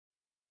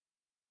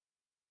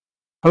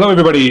Hello,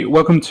 everybody.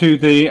 Welcome to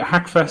the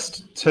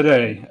Hackfest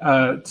today.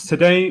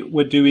 Today,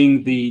 we're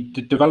doing the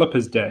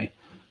Developers Day.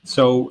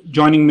 So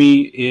joining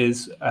me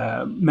is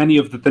many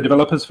of the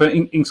developers for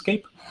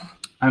Inkscape.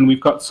 And we've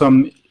got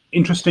some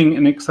interesting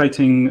and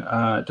exciting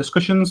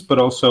discussions, but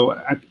also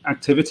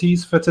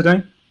activities for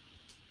today.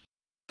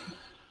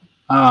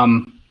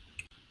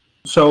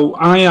 So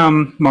I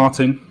am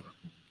Martin.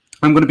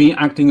 I'm going to be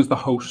acting as the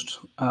host,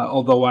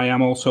 although I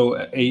am also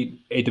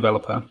a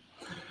developer.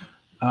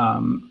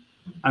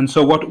 And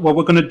so what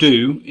we're going to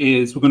do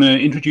is we're going to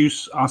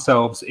introduce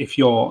ourselves. If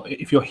you're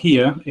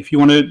here, if you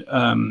want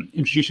to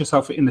introduce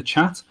yourself in the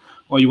chat,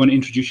 or you want to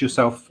introduce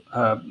yourself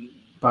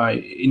by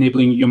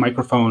enabling your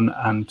microphone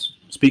and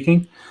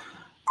speaking,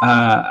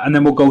 and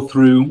then we'll go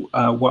through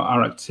what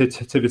our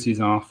activities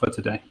are for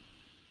today.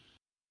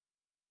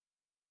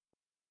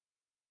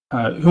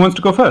 Who wants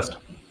to go first?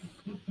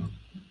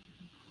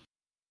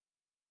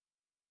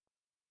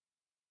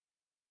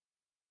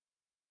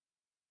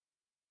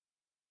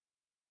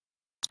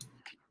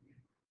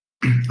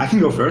 I can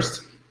go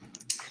first.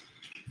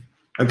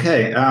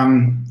 Okay.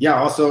 Yeah.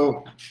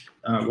 Also,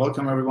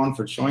 welcome everyone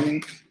for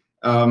joining.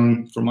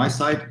 From my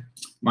side,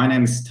 my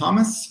name is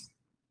Thomas.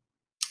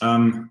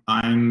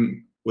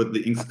 I'm with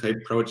the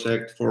Inkscape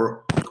project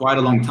for quite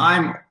a long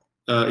time,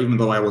 even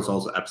though I was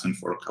also absent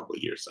for a couple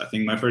of years. I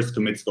think my first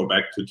commits go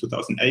back to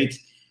 2008,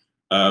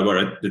 where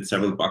I did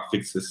several bug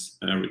fixes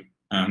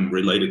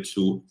related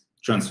to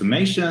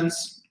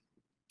transformations,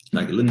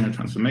 like linear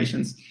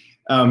transformations.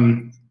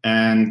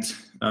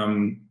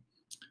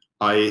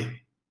 I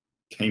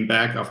came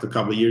back after a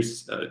couple of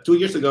years, 2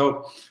 years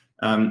ago,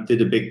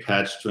 did a big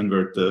patch to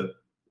invert the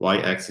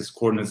y-axis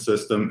coordinate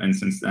system, and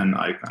since then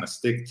I kind of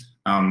sticked,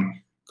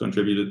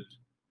 contributed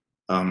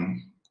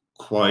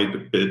quite a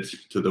bit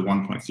to the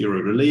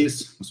 1.0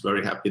 release. I was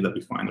very happy that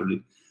we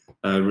finally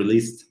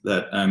released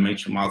that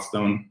major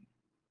milestone.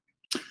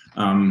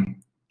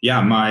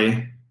 Yeah,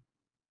 my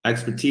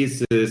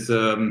expertise is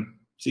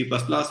C++,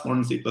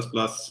 modern C++,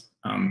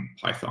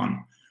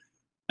 Python.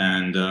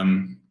 And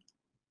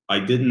I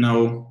didn't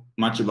know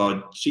much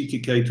about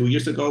GTK 2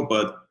 years ago,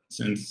 but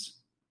since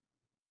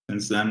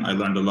then I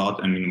learned a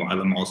lot. And meanwhile,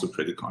 I'm also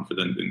pretty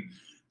confident in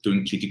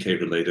doing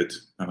GTK-related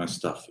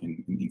stuff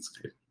in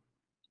Inkscape.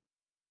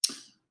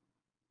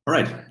 All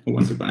right, who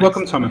wants to go next?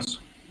 Welcome, Thomas.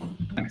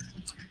 Thanks.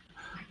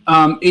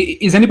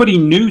 Is anybody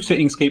new to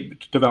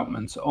Inkscape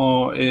development,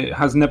 or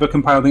has never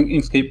compiled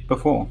Inkscape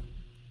before?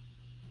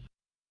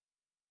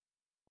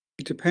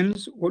 It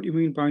depends what you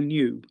mean by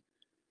new.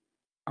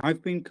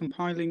 I've been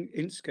compiling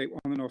Inkscape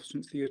on and off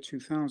since the year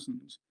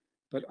 2000,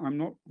 but I'm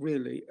not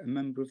really a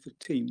member of the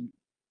team.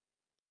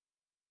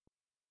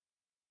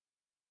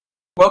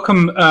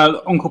 Welcome,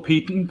 Uncle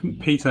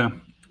Peter.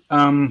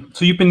 So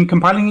you've been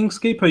compiling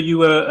Inkscape? Are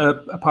you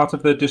a part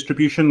of the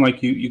distribution,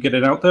 like you get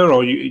it out there, or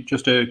are you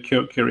just a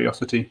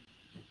curiosity?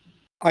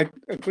 I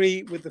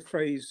agree with the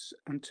phrase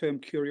and term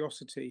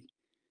curiosity.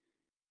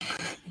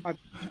 I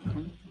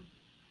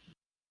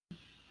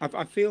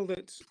feel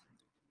that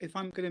if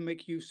I'm going to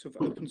make use of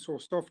open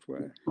source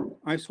software,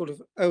 I sort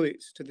of owe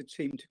it to the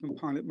team to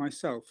compile it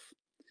myself.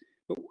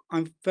 But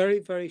I'm very,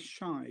 very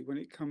shy when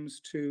it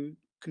comes to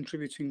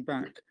contributing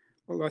back.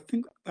 Although I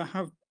think I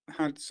have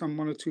had some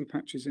 1 or 2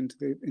 patches into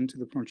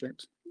the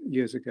project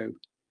years ago.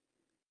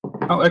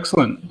 Oh,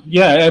 excellent!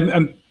 Yeah,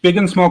 and big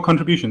and small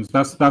contributions.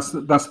 That's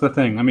the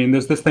thing. I mean,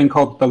 there's this thing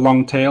called the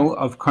long tail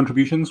of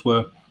contributions,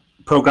 where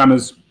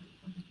programmers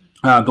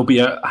there'll be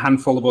a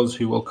handful of us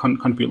who will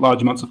contribute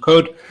large amounts of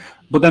code.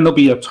 But then there'll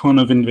be a ton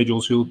of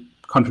individuals who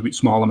contribute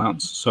small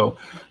amounts. So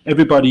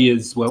everybody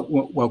is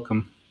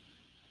welcome.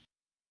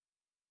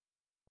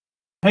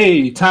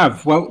 Hey,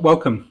 Tav,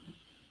 welcome.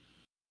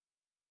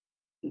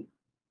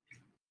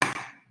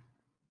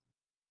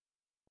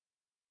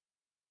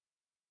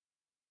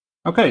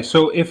 Okay,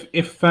 so if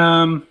there's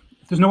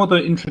no other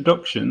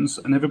introductions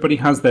and everybody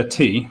has their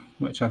tea,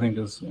 which I think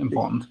is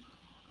important.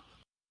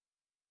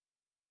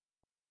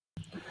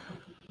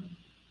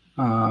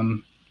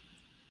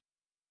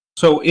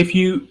 So if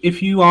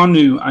you are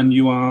new and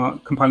you are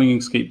compiling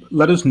Inkscape,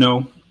 let us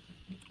know.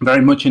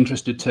 Very much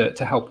interested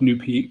to help new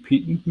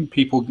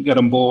people get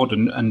on board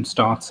and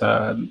start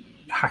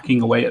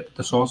hacking away at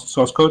the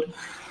source code.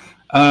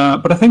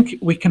 But I think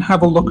we can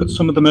have a look at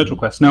some of the merge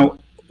requests. Now,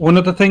 one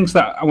of the things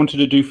that I wanted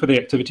to do for the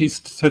activities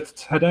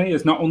today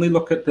is not only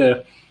look at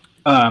the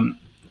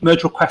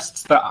merge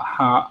requests that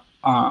are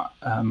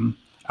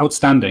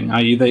outstanding,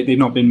 i.e. they've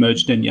not been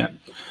merged in yet,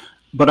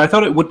 but I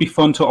thought it would be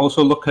fun to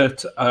also look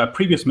at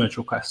previous merge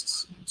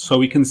requests, so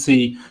we can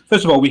see.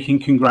 First of all, we can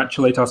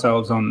congratulate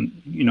ourselves on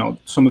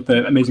some of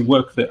the amazing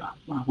work that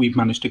we've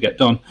managed to get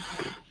done,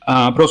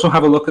 but also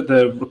have a look at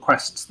the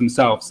requests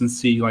themselves and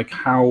see like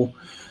how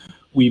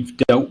we've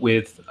dealt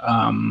with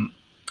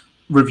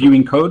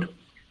reviewing code.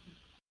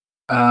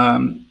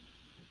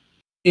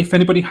 If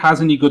anybody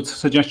has any good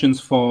suggestions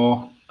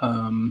for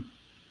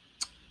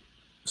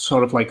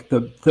sort of like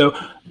the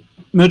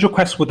merge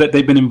requests that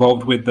they've been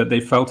involved with that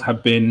they felt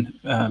have been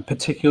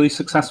particularly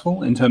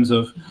successful in terms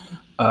of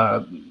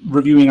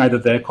reviewing either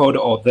their code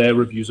or their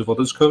reviews of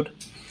others' code.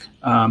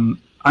 I'm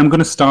going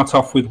to start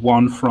off with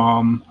one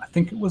from, I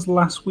think it was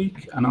last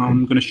week, and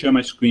I'm going to share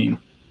my screen.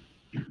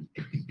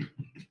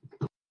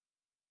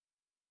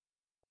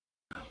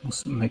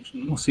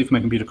 We'll see if my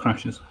computer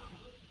crashes.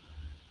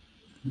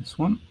 This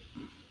one.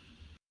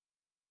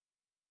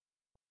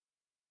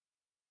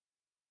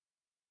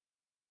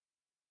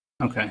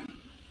 Okay.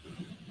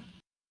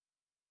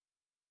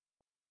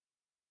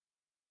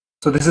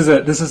 So this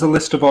is a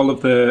list of all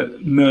of the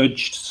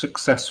merged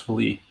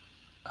successfully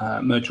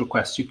merge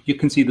requests. You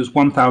can see there's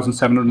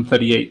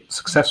 1,738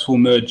 successful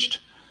merged,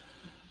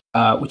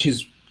 which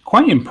is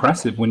quite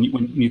impressive when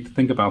you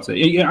think about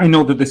it. I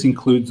know that this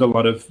includes a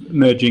lot of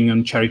merging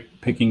and cherry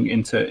picking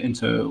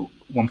into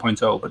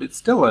 1.0, but it's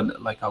still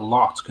like a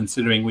lot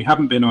considering we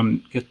haven't been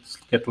on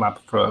GitLab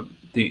for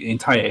the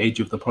entire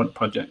age of the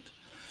project.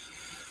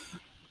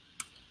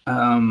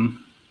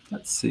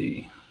 Let's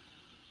see.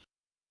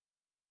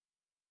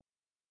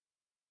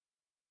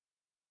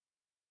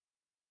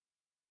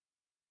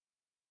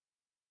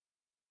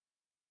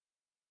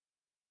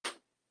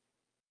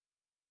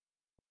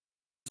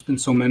 Been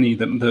so many.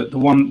 So the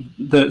one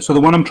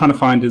I'm trying to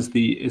find is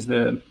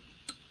the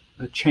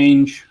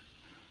change.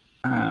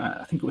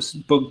 I think it was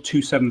bug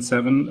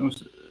 277. It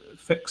was a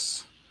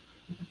fix.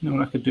 You know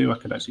what I could do? I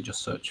could actually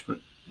just search for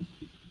it.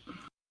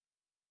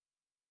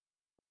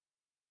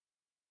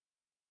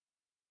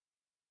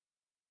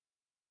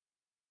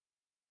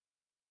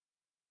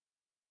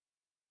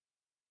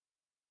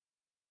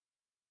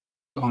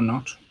 Or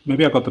not?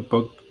 Maybe I got the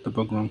bug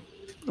wrong.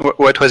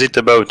 What was it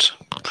about?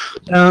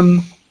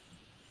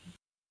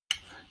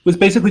 It was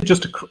basically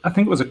just I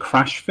think it was a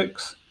crash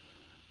fix.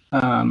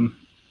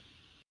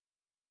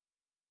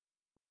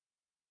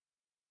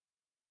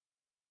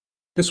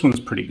 This one's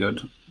pretty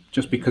good,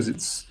 just because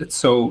it's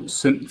so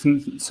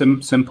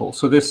simple.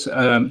 So this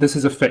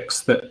is a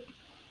fix that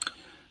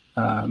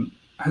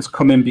has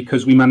come in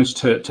because we managed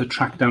to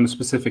track down a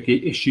specific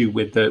issue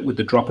with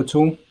the dropper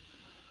tool.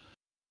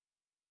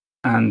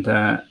 And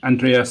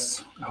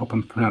Andreas, I hope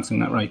I'm pronouncing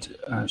that right,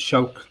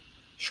 Schulk,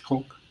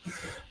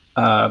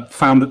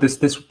 found that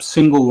this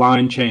single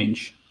line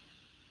change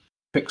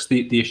fixed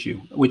the issue,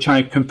 which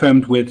I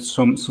confirmed with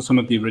some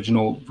of the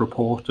original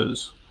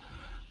reporters.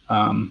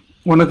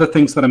 One of the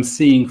things that I'm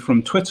seeing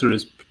from Twitter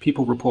is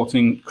people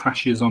reporting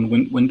crashes on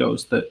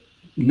Windows that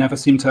never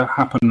seem to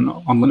happen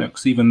on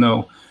Linux, even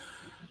though,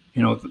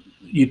 you know,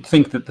 you'd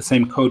think that the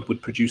same code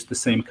would produce the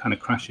same kind of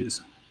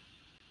crashes.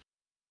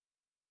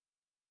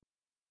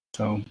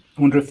 So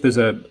I wonder if there's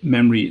a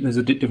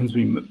difference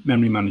between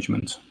memory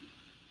management.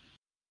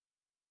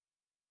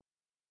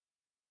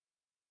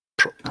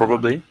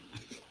 Probably.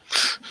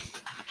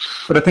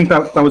 But I think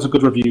that was a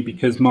good review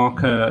because Mark,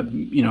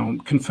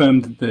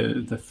 confirmed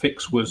the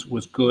fix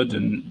was good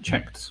and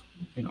checked,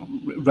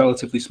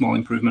 relatively small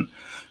improvement,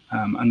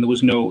 and there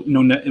was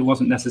it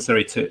wasn't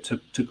necessary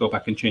to go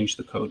back and change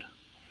the code.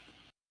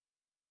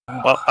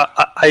 Well,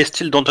 I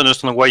still don't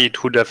understand why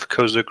it would have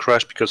caused a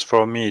crash, because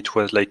for me it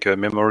was like a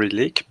memory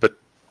leak. But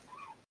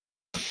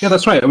yeah,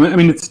 that's right. I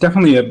mean, it's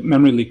definitely a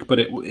memory leak, but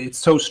it's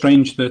so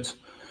strange that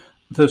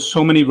there's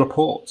so many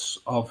reports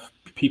of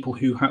people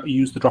who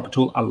use the dropper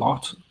tool a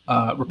lot,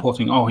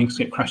 reporting, "Oh,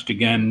 Inkscape crashed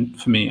again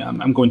for me.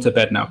 I'm going to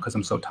bed now because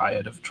I'm so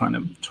tired of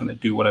trying to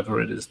do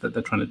whatever it is that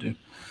they're trying to do."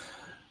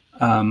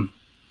 And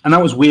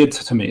that was weird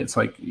to me. It's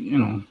like,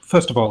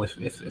 first of all, if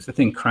the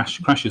thing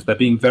crashes, they're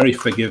being very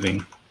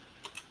forgiving.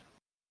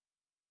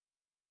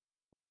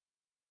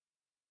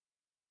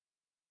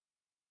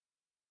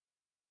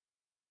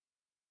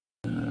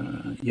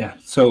 Yeah.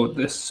 So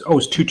this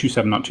it's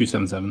 227, not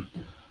 277.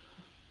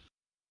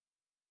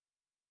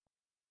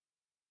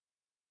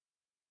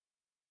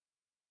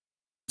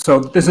 So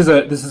this is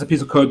a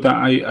piece of code that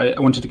I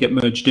wanted to get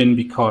merged in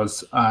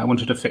because I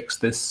wanted to fix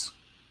this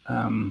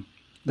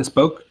this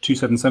bug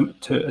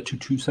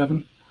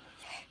 227.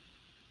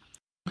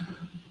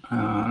 And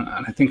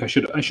I think I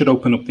should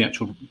open up the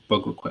actual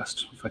bug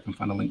request if I can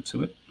find a link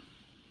to it.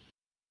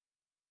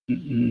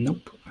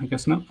 Nope, I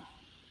guess not.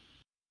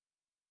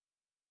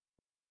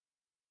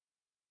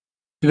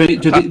 Did they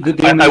if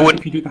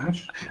you do the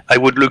hash? I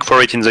would look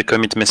for it in the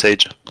commit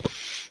message.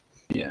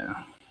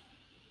 Yeah.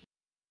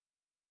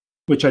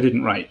 Which I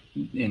didn't write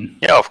in.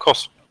 Yeah, of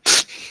course.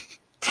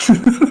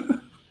 Because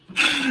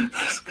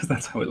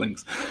that's how it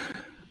links.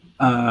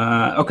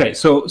 Okay,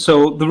 so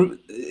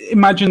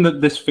imagine that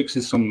this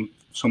fixes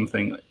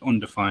something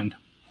undefined.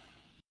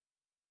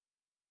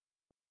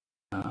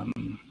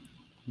 I'm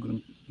going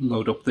to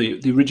load up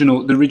the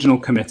original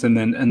commit and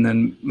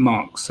then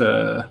Mark's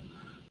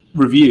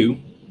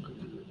review.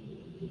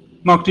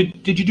 Mark,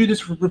 did you do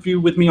this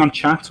review with me on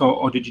chat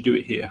or did you do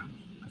it here?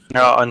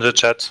 No, on the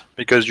chat,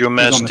 because you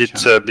merged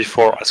it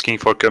before asking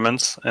for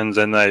comments, and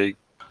then I.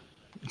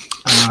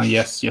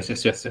 Yes. So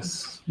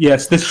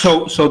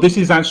this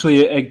is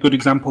actually a good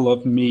example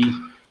of me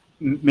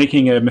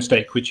making a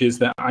mistake, which is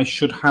that I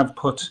should have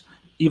put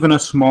even a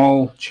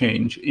small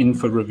change in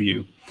for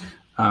review.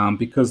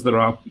 because there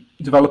are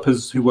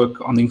developers who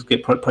work on the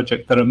Inkscape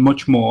project that are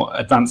much more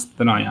advanced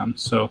than I am.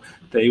 So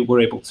they were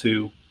able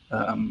to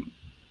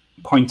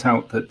point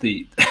out that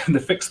the the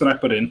fix that I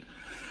put in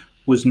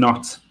was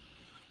not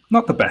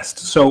the best.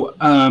 So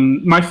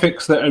my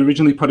fix that I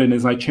originally put in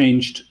is I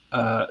changed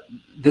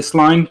this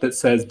line that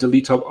says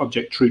delete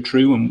object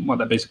true, and what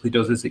that basically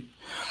does is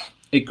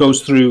it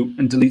goes through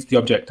and deletes the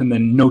object and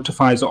then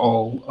notifies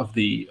all of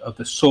the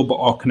sub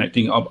or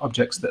connecting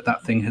objects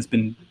that thing has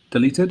been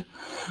deleted.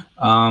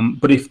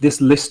 But if this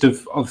list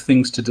of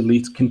things to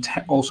delete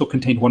also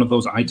contained one of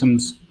those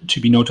items to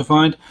be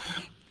notified,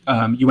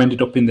 you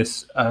ended up in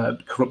this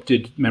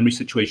corrupted memory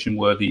situation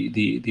where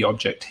the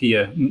object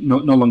here no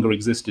longer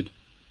existed.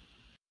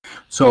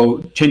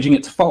 So changing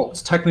it to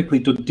false technically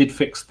did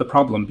fix the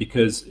problem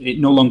because it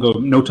no longer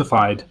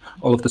notified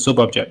all of the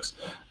sub-objects.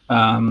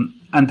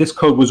 And this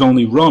code was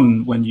only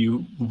run when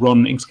you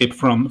run Inkscape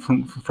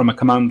from a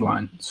command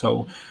line.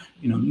 So,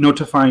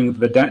 notifying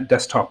the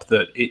desktop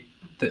that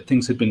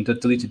things had been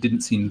deleted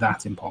didn't seem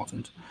that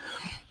important.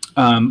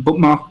 But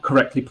Mark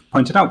correctly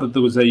pointed out that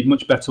there was a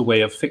much better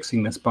way of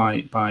fixing this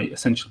by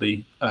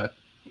essentially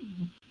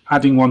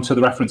adding one to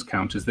the reference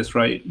count. Is this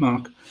right,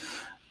 Mark?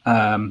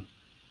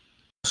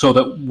 So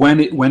that when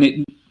it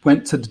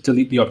went to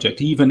delete the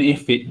object, even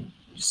if it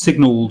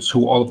signaled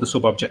to all of the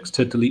sub-objects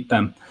to delete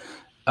them,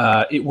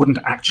 it wouldn't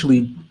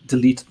actually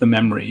delete the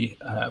memory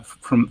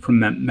from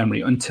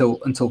memory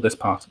until this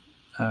part.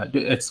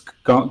 It's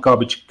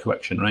garbage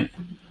collection, right?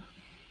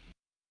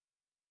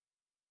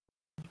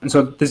 And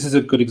so this is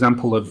a good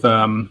example of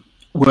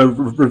where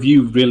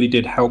review really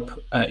did help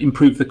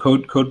improve the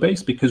code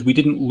base, because we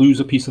didn't lose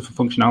a piece of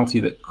functionality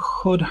that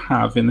could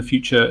have in the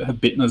future have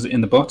bitten us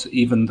in the butt,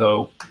 even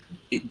though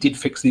it did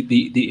fix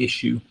the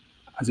issue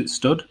as it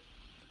stood.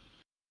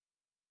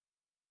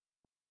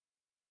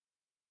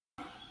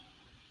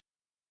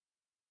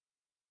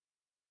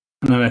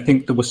 And then I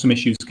think there was some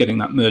issues getting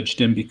that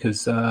merged in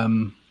because there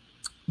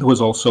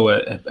was also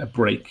a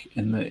break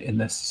in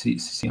the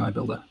CI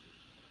builder.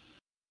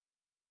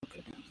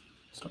 Okay,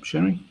 stop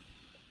sharing.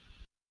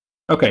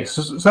 Okay,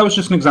 so that was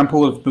just an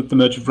example of the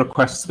merge of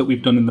requests that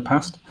we've done in the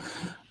past.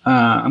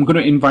 I'm going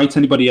to invite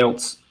anybody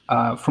else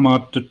from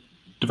our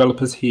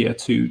developers here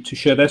to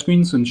share their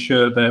screens and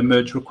share their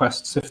merge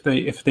requests if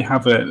they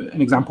have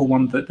an example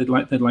one that they'd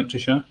like to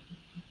share.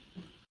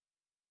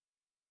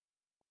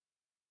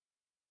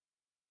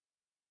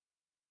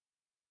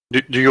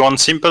 Do you want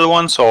simple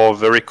ones or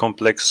very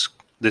complex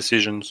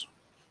decisions?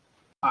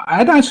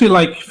 I'd actually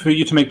like for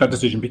you to make that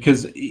decision,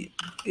 because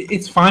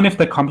it's fine if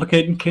they're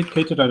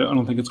complicated. I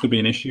don't think it's going to be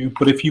an issue.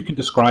 But if you can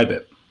describe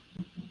it.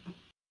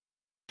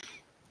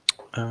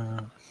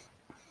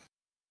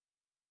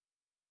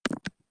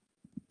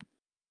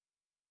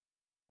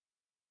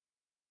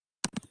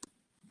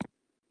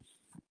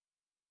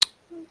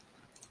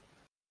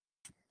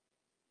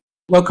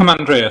 Welcome,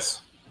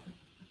 Andreas.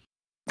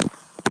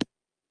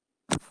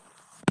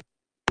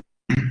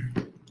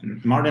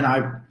 Martin,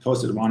 I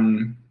posted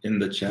one in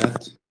the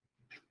chat.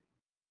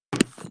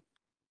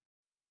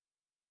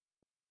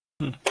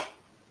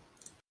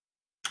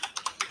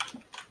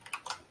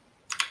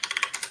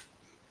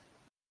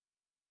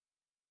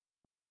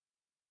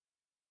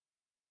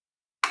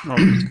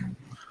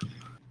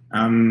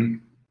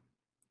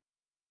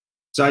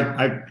 So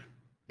I'd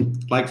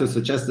like to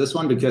suggest this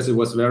one because it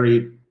was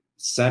very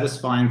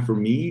satisfying for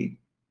me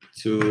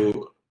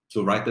to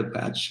write the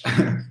patch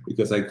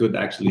because I could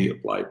actually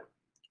apply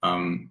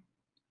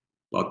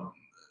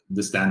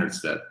the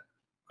standards that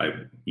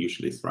I'm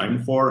usually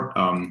striving for.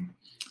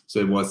 So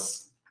it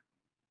was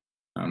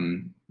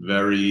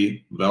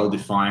very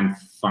well-defined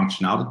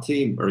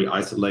functionality, very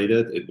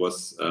isolated. It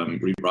was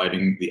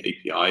rewriting the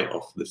API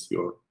of this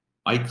your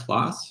I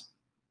class.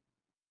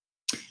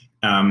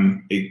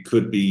 It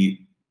could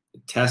be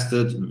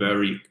tested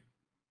very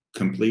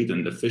complete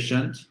and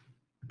efficient.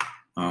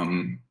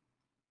 And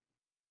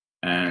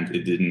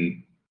it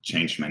didn't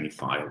change many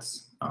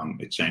files.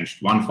 It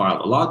changed one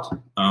file a lot,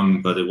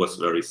 but it was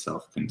very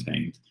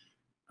self-contained.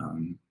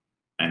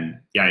 And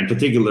yeah, in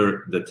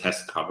particular, the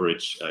test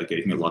coverage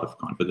gave me a lot of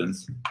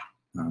confidence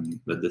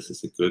that this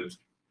is a good.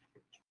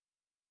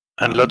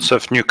 And lots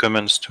of new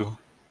comments too.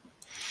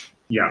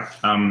 Yeah,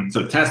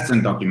 so tests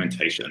and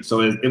documentation.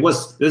 So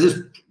this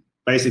is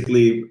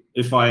basically,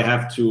 if I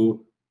have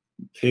to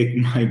pick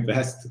my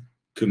best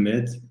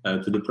commit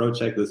to the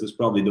project, this is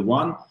probably the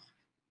one,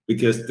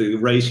 because the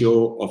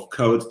ratio of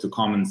code to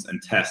comments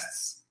and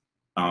tests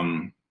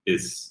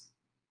is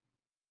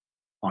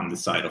on the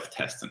side of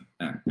tests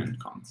and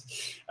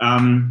comments.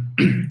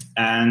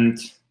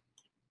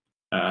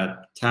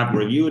 Tab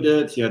reviewed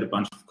it. He had a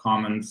bunch of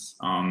comments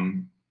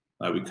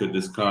that we could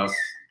discuss.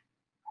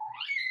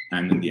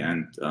 And in the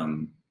end,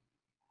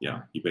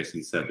 yeah, he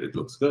basically said it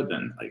looks good,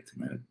 and I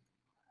committed.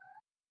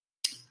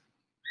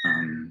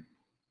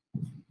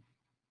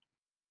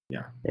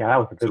 Yeah. Yeah, that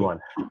was a good one.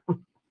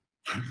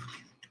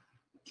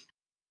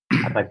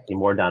 I'd like to see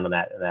more done in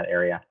that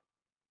area.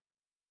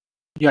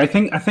 Yeah, I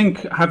think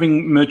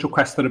having merge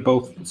requests that are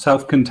both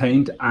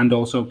self-contained and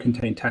also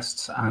contain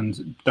tests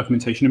and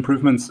documentation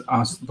improvements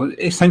are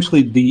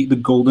essentially the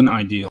golden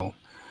ideal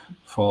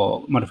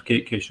for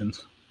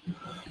modifications.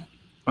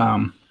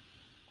 I'm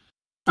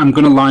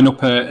going to line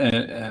up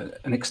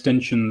an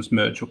extensions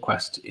merge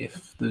request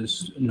if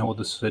there's no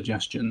other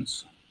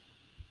suggestions.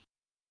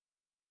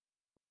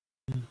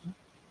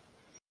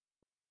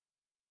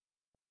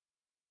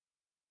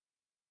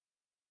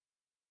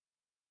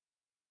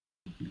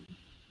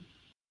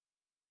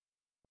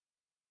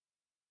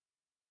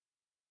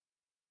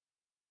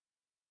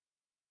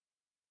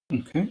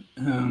 Okay.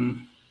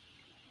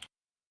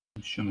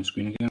 Show my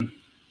screen again.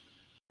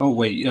 Oh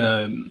wait,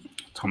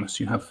 Thomas,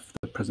 you have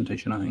the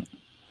presentation, I think.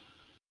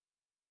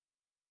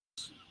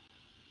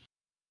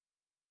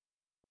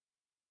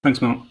 Thanks,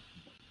 Mark.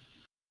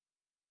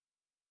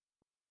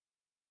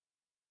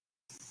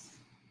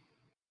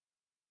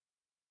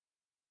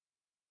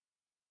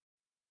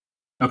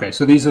 Okay,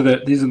 so these are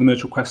the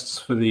merge requests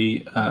for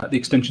the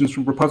extensions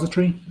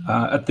repository.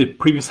 At the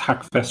previous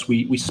Hackfest,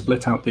 we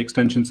split out the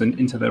extensions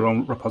into their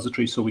own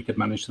repository so we could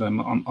manage them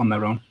on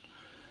their own.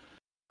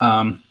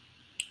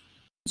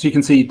 So you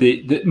can see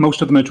the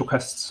most of the merge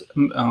requests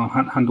are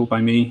handled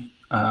by me,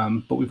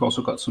 but we've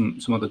also got some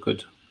other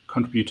good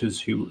contributors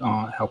who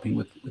are helping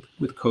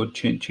with code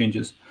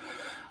changes.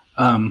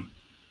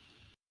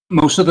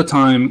 Most of the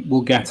time, we'll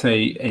get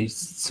a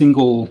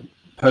single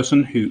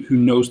person who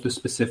knows the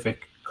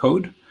specific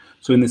code.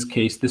 So in this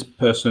case, this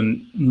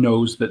person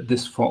knows that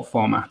this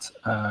format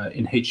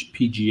in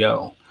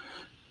HPGL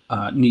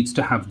needs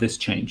to have this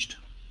changed,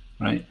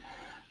 right?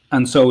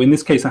 And so in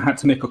this case, I had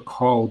to make a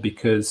call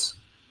because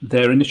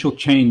their initial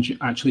change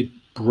actually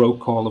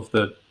broke all of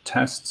the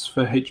tests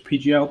for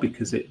HPGL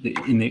because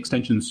in the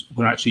extensions,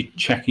 we're actually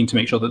checking to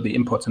make sure that the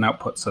inputs and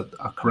outputs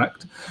are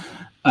correct.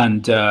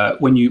 And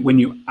when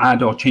you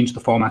add or change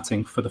the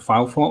formatting for the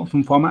file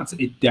formats,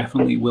 it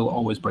definitely will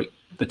always break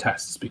the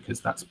tests because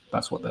that's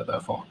what they're there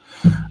for.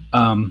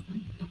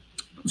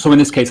 So in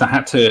this case, I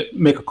had to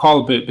make a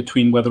call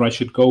between whether I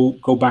should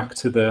go back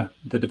to the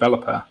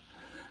developer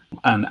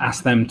and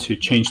ask them to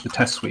change the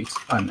test suite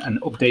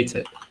and update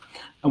it,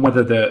 and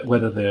whether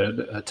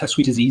the test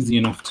suite is easy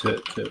enough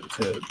to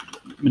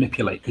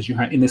manipulate, because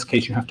in this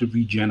case you have to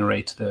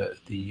regenerate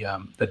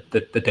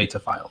the data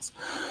files,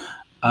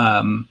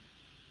 and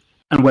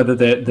whether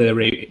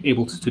they're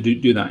able to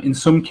do that. In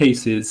some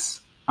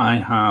cases, I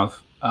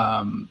have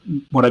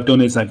what I've done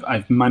is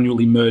I've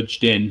manually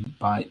merged in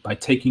by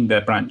taking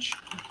their branch,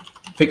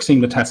 fixing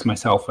the test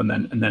myself, and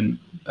then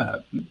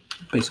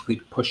basically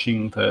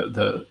pushing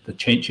the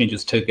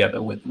changes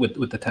together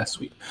with the test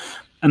suite.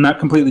 And that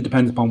completely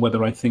depends upon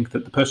whether I think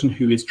that the person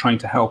who is trying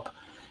to help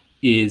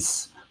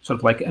is sort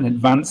of like an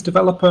advanced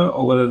developer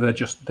or whether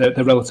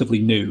they're relatively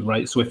new,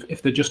 right? So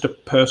if they're just a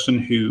person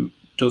who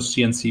does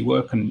CNC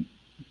work and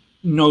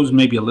knows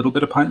maybe a little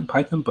bit of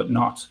Python, but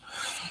not,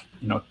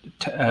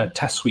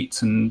 test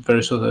suites and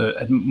various other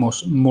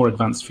more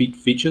advanced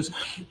features,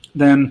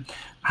 then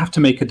I have to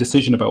make a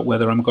decision about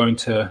whether I'm going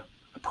to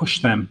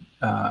push them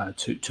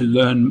to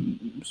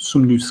learn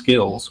some new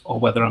skills, or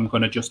whether I'm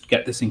going to just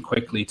get this in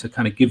quickly to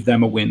kind of give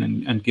them a win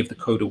and give the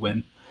code a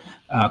win,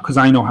 because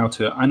I know how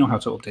to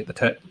update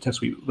the test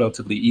suite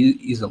relatively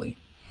easily.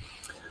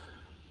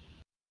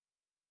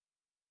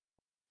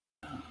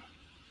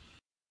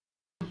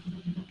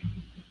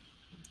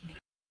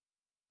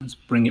 Let's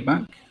bring it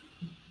back.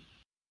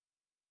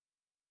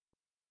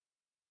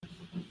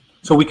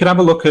 So we could have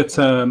a look at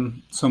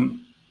some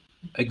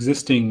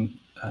existing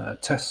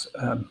tests.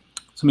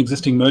 Some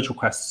existing merge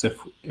requests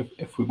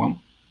if we want.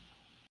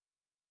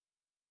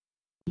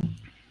 I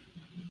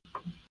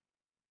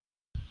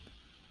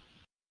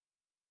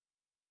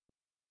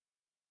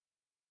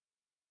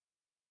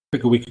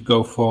figure we could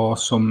go for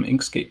some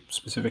Inkscape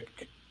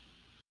specific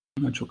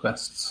merge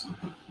requests.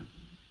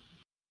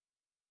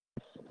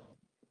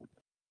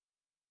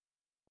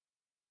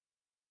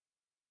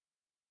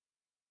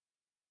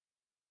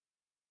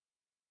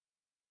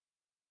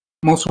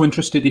 I'm also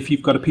interested if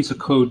you've got a piece of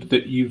code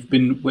that you've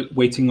been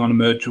waiting on a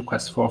merge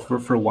request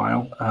for a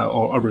while,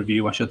 or a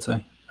review, I should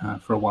say,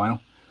 for a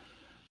while,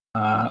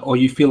 or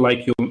you feel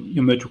like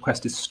your merge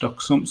request is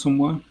stuck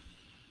somewhere.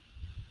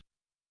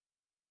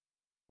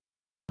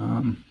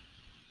 I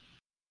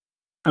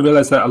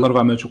realize that a lot of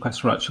our merge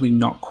requests are actually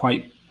not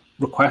quite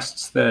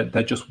requests; they're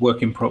just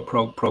work in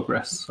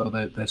progress. So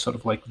they're sort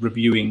of like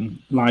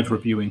live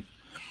reviewing.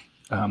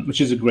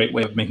 Which is a great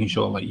way of making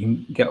sure like you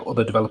can get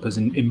other developers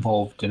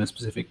involved in a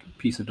specific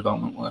piece of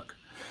development work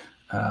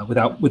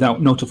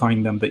without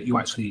notifying them that you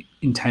actually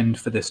intend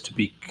for this to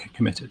be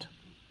committed.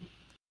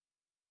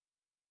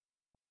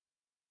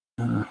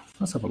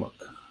 Let's have a look.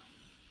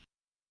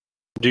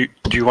 Do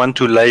you want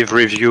to live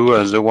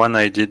review the one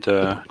I did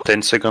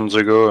 10 seconds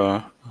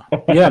ago?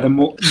 Yeah, the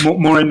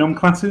more unknown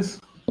classes.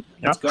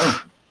 Let's go.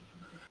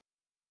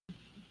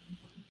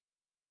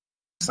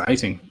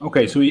 Exciting.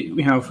 Okay, so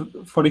we have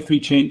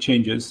 43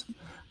 changes.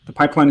 The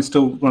pipeline is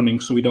still running,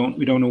 so we don't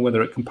know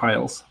whether it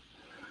compiles.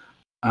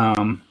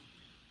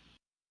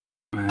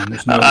 And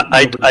there's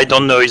I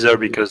don't know either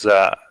because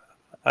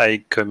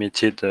I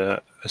committed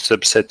a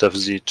subset of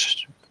the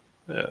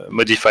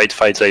modified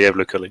files I have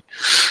locally.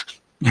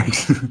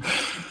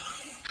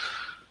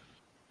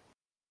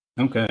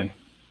 Okay.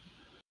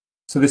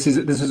 So this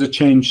is a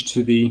change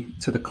to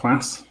the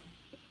class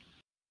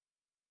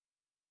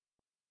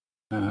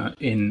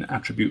in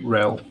attribute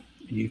rel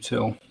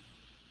util.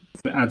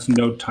 It adds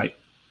node type.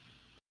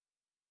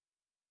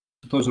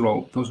 Those are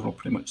all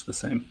pretty much the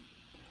same.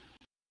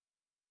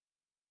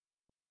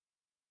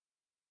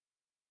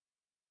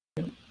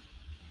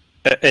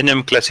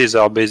 Enum classes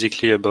are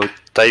basically about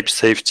type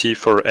safety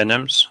for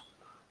enums,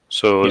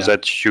 so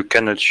that you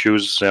cannot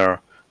use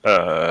their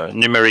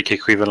numeric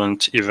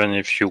equivalent even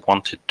if you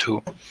wanted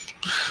to.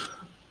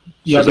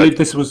 Yeah, so I believe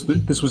this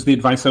was the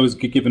advice I was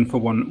given for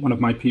one of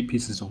my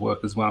pieces of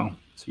work as well,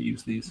 to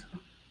use these.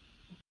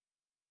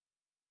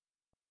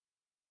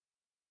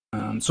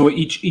 So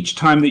each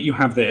time that you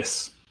have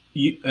this,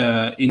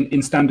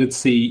 in standard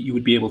C, you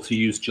would be able to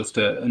use just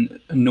a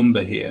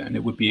number here, and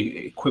it would be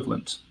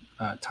equivalent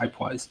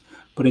type-wise.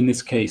 But in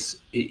this case,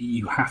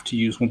 you have to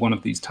use one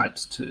of these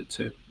types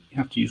you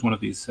have to use one of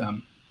these.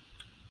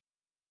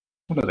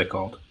 What are they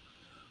called?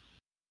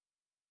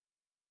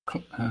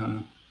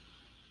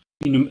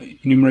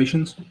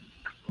 Enumerations.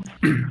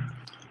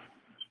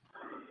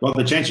 Well,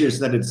 the change here is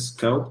that it's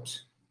scoped.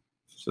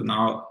 So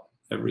now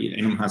every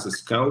enum has a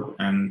scope,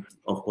 and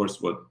of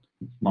course, what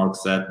Mark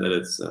said, that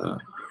it's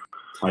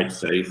type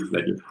safe,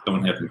 that you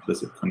don't have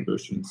implicit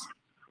conversions.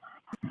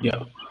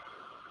 Yeah.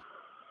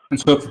 And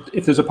so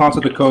if there's a part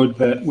of the code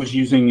that was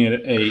using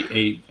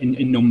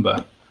a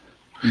number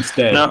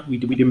instead,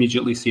 we'd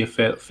immediately see a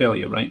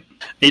failure, right?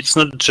 It's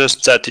not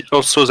just that, it's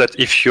also that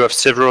if you have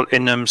several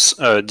enums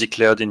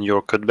declared in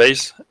your code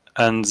base,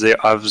 and they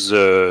have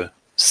the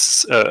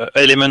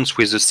elements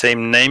with the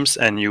same names,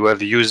 and you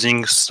have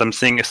using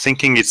something,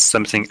 thinking it's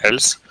something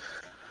else,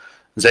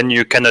 then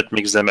you cannot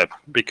mix them up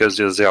because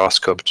they are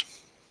scoped.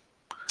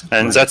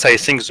 And that's, I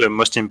think, the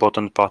most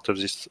important part of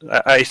this.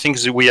 I think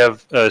that we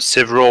have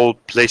several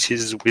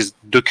places with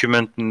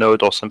document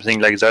node or something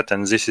like that,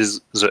 and this is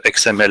the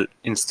XML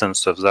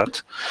instance of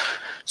that.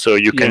 So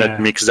you cannot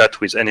mix that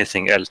with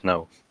anything else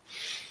now.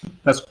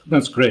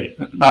 That's great.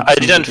 I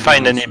didn't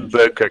find any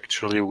bug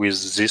actually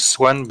with this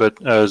one, but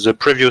the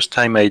previous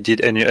time I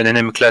did an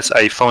NM class,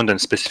 I found a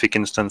specific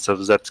instance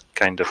of that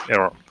kind of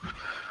error.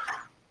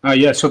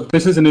 Yeah, so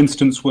this is an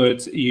instance where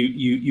it's,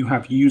 you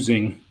have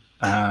using.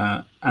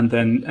 And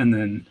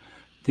then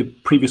the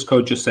previous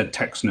code just said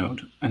text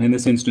node, and in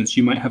this instance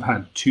you might have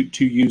had two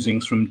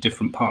usings from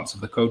different parts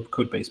of the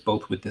code base,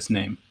 both with this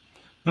name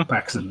by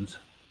accident.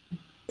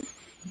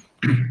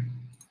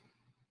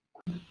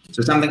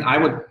 So something I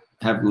would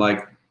have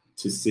liked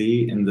to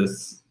see in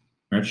this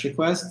merge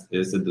request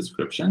is a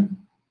description,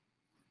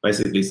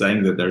 basically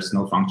saying that there's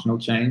no functional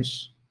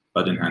change,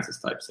 but enhances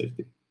type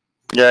safety.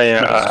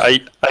 Yeah.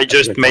 I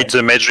just made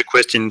the merge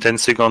request in 10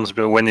 seconds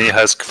when he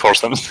asked for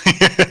something.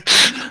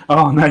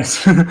 Oh,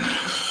 nice.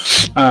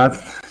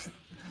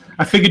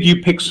 I figured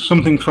you picked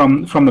something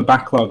from the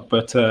backlog,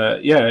 but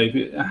yeah,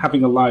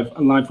 having a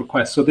live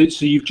request. So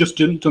you've just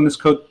done this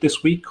code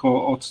this week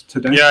or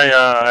today?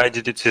 Yeah, I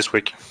did it this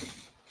week.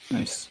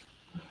 Nice.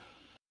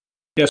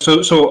 Yeah,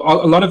 so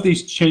a lot of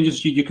these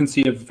changes you can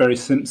see are very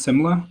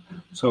similar.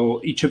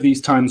 So each of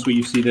these times where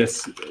you see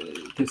this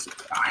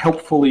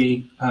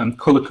helpfully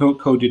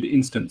color-coded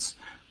instance,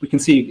 we can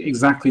see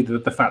exactly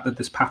the fact that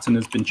this pattern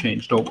has been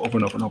changed over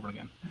and over and over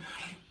again.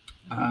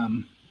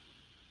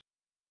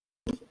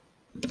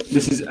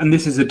 This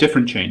is a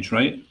different change,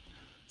 right?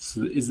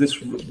 So is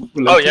this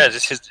related? Oh yeah,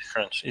 this is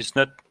different. It's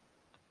not.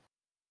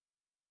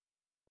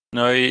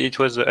 No, it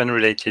was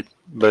unrelated,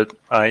 but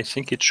I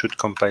think it should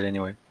compile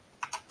anyway.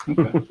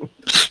 Okay.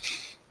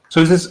 So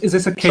is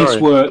this a case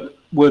where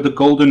the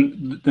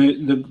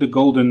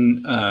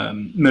golden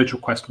merge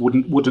request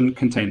wouldn't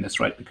contain this,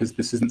 right? Because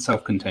this isn't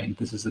self-contained.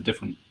 This is a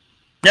different.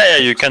 Yeah,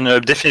 you can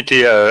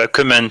definitely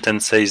comment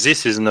and say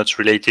this is not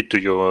related to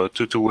your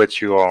to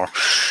what you are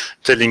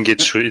telling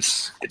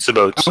it's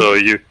about. So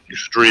you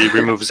should really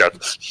remove that.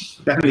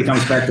 Definitely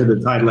comes back to the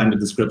title and the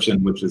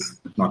description, which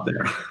is not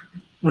there.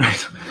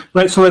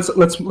 Right. So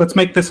let's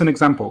make this an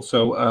example.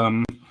 So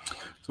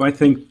so I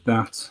think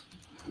that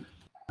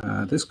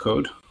this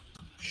code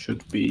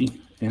should be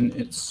in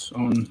its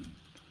own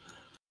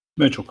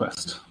merge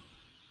request.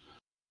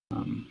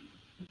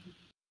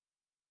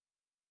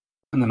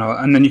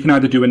 And then you can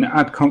either do an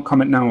add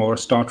comment now or a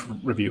start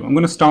review. I'm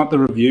going to start the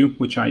review,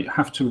 which I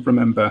have to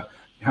remember.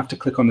 You have to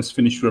click on this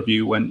finish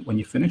review when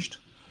you're finished.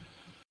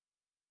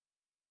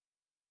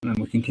 And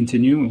then we can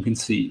continue and we can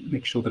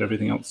make sure that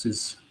everything else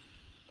is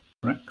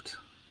correct.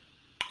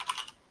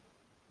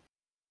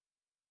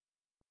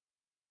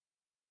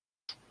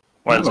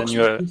 Well, then you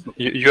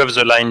have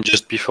the line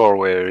just before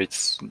where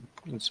it's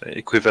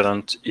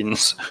equivalent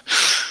ins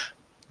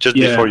just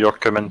before your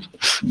comment.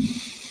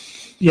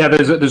 Yeah,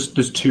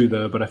 there's two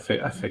there, but I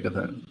figured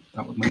that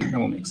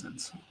will make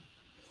sense.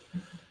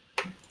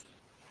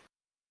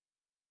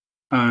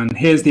 And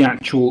here's the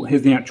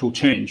actual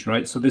change,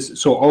 right?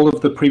 So all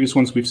of the previous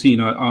ones we've seen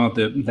are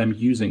them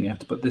using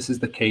it, but this is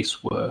the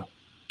case where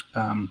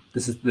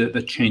this is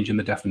the change in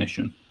the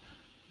definition.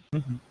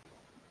 Mm-hmm.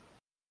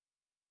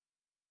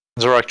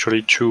 There are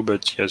actually two,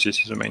 but yes,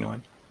 this is the main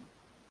one.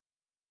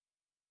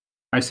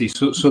 I see.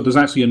 So there's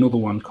actually another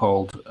one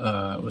called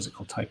what is it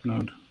called? Type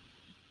node.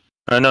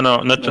 No,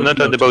 not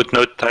about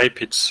node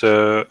type. It's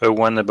a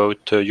one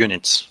about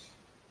units.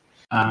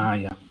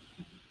 Yeah.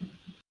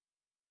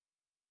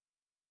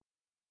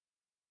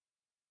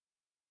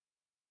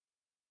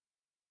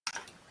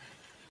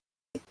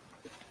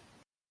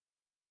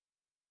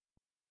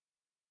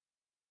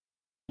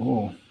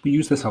 Oh, we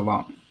use this a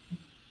lot.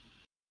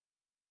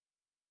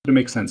 It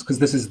makes sense because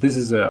this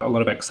is a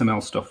lot of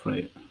XML stuff,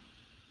 right?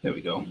 There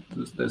we go.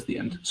 There's the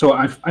end. So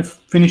I've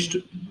finished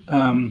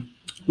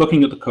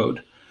looking at the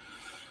code.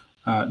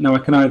 Now I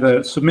can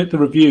either submit the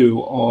review,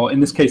 or in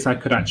this case, I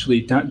could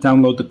actually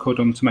download the code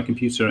onto my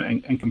computer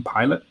and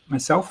compile it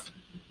myself,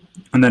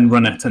 and then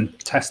run it and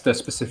test a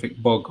specific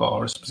bug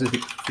or a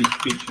specific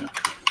feature.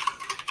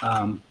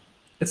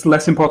 It's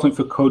less important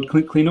for code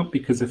cleanup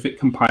because if it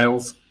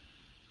compiles,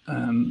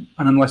 and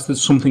unless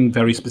there's something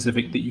very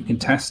specific that you can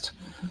test,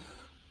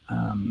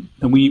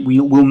 then we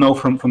will know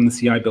from the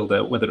CI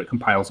builder whether it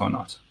compiles or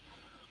not.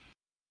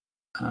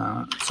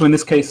 So in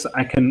this case,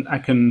 I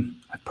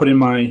put in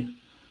my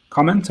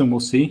comment and we'll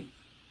see.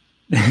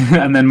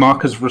 And then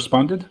Mark has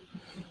responded,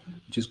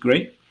 which is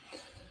great.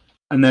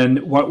 And then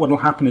what will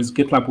happen is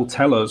GitLab will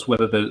tell us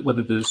whether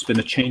there's been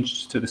a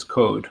change to this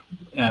code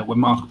when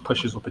Mark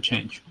pushes up a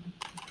change.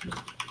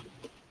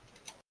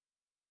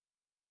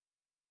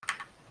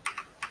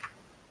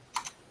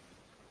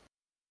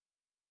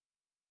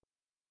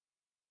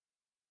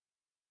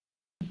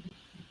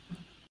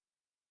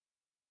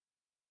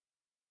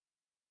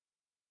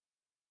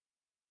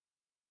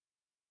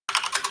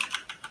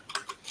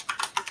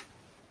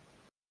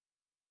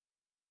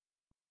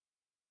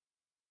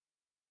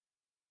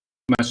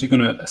 I'm actually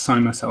going to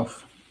assign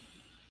myself.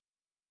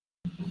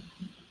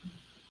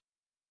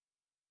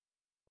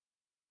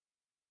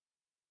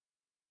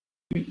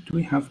 Do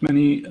we have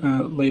many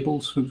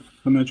labels for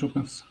merge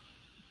requests?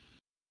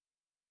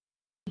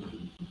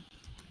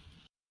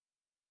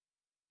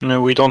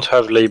 No, we don't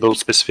have labels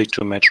specific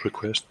to merge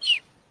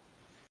requests.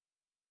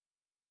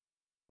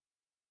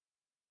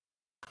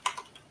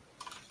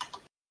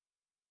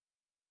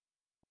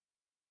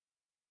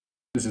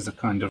 This is a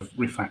kind of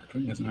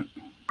refactoring, isn't it?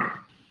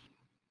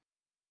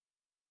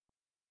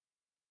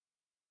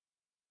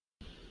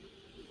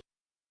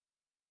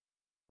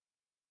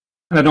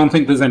 And I don't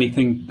think there's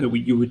anything that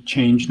you would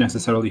change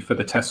necessarily for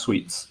the test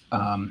suites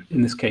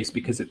in this case,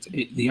 because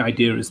the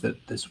idea is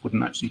that this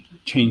wouldn't actually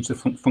change the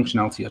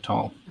functionality at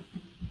all.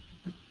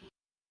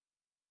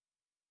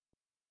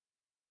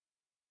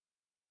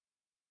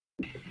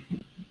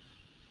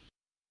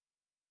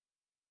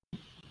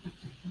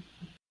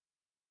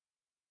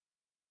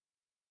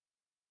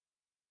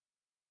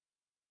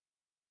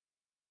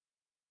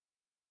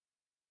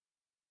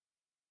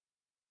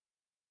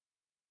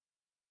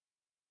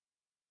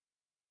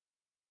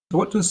 So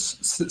what does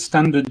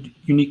standard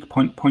unique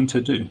pointer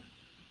do?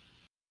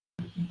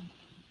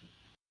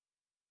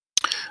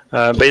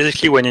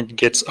 Basically, when it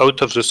gets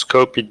out of the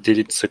scope, it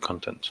deletes the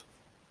content.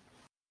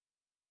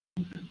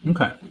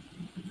 Okay.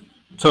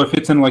 So if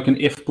it's in like an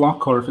if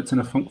block or if it's in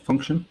a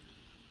function?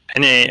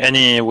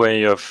 Any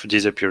way of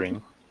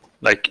disappearing.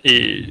 Like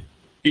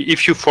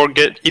if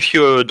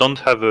you don't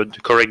have a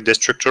correct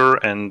destructor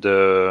and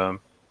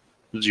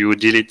you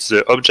delete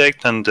the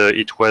object and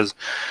it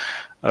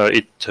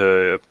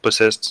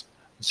possessed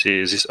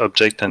this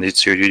object and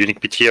it's your unique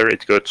PTR,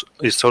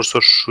 it also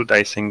should,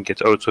 I think,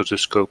 get out of the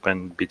scope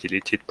and be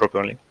deleted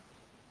properly.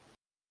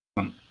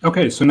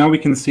 Okay, so now we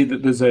can see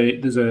that there's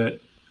a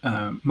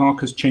Mark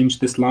has changed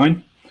this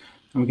line,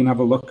 and we can have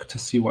a look to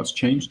see what's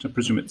changed. I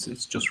presume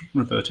it's just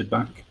reverted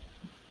back.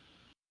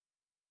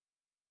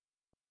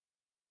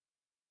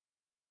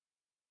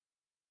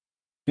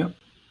 Yep.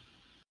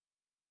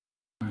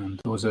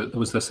 And there was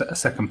a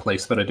second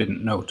place that I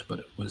didn't note, but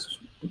it was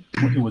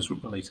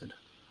related.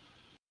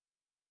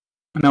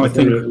 And now Was I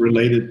think there a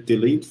related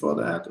delete for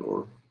that,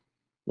 or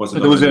was it?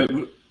 There was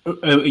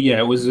yeah,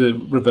 it was a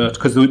revert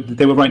because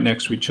they were right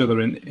next to each other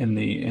in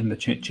the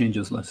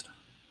changes list.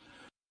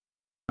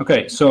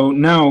 Okay, so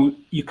now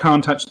you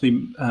can't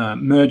actually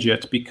merge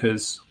it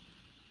because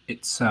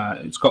it's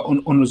got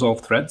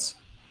unresolved threads.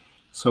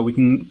 So we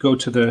can go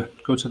to the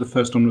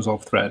first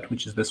unresolved thread,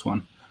 which is this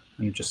one,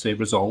 and just say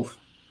resolve,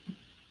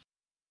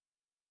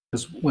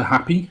 because we're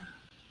happy.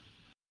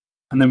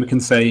 And then we can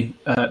say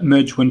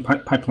merge when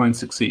pipeline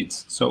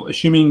succeeds. So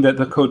assuming that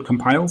the code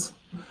compiles.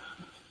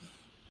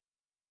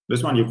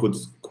 This one you could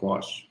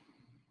squash.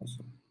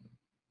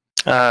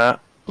 I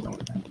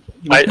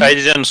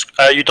didn't.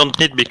 You don't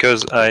need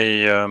because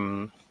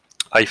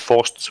I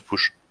forced the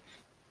push.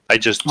 I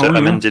just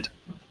amended.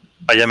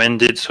 I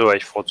amended, so I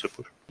forced the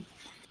push.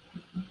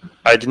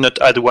 I did not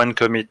add one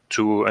commit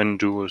to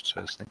undo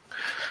the thing.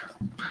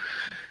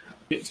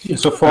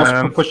 So force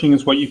pushing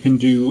is what you can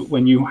do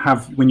when you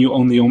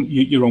own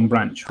your own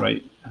branch,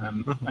 right?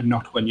 And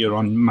not when you're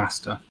on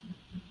master.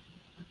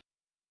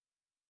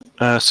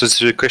 So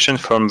this is a question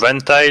from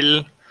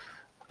Vantile.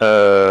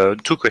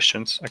 Two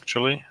questions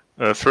actually.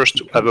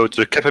 First, about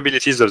the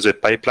capabilities of the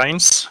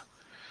pipelines.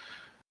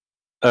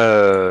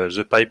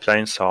 The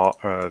pipelines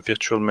are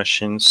virtual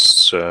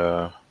machines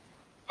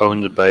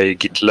owned by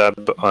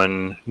GitLab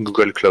on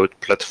Google Cloud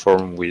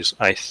Platform with,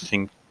 I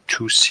think,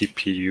 2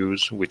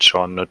 CPUs, which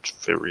are not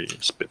very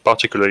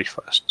particularly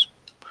fast.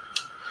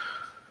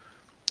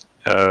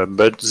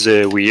 But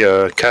we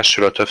cache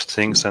a lot of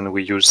things and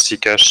we use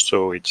Zcash,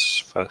 so it's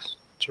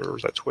faster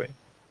that way.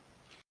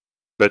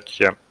 But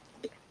yeah,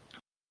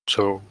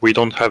 so we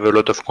don't have a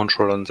lot of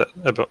control on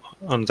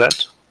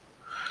that.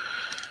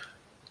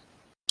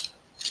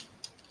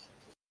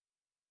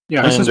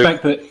 Yeah, I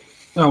suspect that.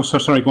 Oh,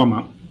 sorry, go on,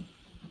 Matt.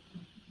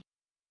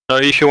 No,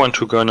 if you want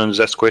to go on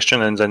that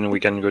question, and then we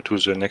can go to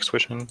the next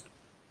question.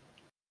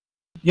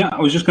 Yeah,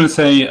 I was just going to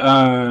say,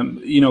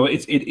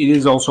 it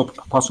is also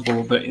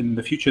possible that in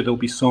the future there'll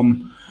be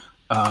some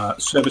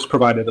service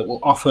provider that will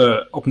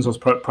offer open source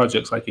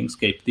projects like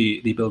Inkscape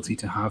the ability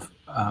to have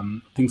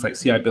things like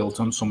CI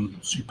builds on some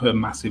super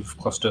massive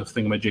cluster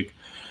thingamajig.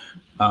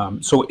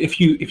 So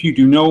if you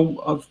do know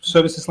of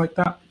services like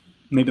that,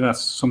 maybe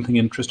that's something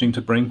interesting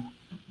to bring.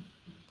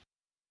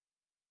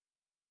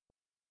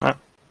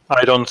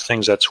 I don't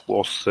think that's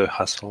worth the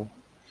hassle.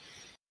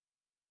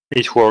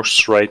 It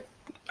works right,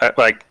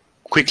 like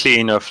quickly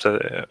enough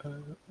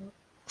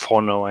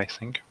for now, I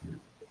think.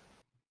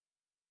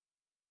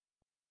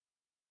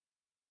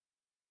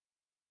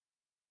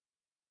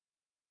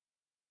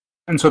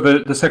 And so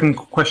the second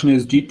question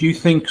is, do you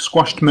think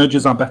squashed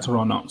merges are better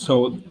or not?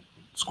 So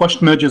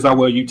squashed merges are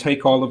where you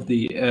take all of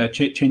the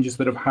changes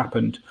that have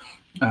happened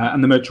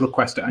and the merge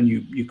request, and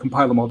you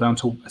compile them all down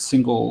to a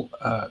single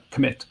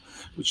commit,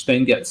 which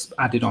then gets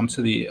added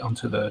onto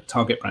the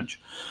target branch.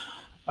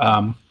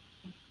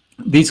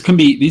 These can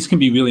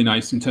be really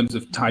nice in terms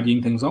of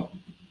tidying things up,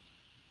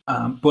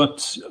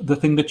 but the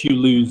thing that you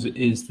lose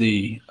is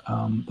the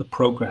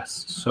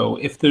progress. So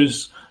if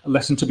there's a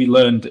lesson to be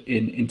learned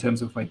in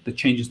terms of like the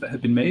changes that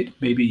have been made,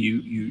 maybe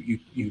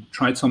you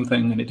tried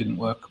something and it didn't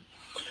work,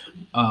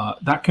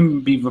 that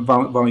can be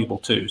valuable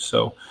too.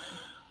 So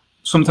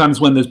sometimes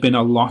when there's been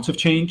a lot of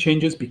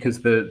changes because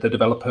the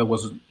developer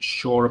wasn't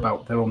sure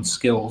about their own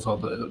skills or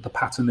the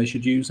pattern they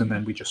should use, and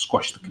then we just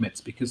squash the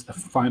commits because the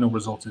final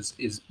result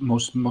is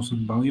most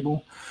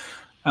valuable.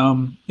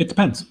 It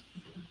depends.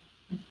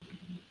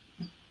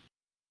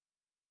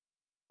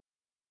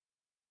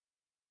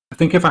 I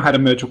think if I had a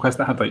merge request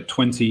that had like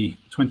 20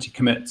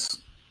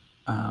 commits,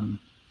 and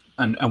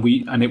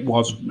it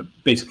was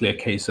basically a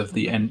case of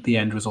the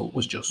end result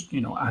was just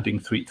adding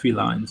three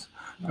lines,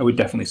 I would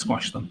definitely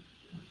squash them.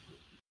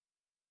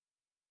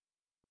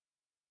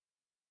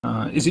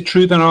 Is it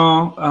true that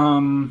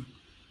our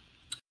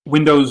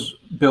Windows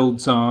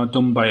builds are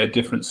done by a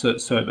different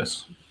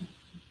service?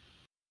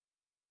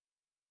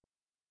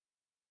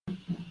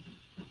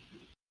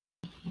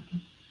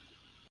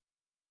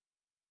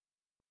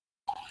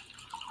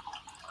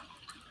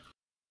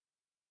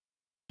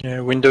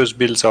 Yeah, Windows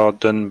builds are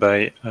done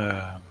by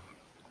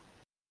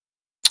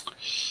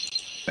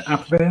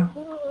AppVeyor?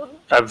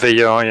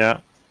 AppVeyor, yeah.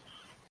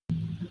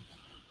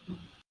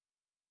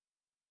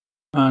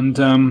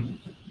 And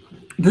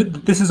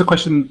this is a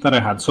question that I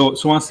had. So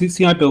our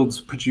CI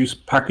builds produce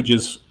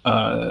packages.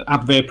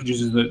 AppVeyor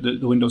produces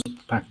the Windows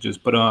packages,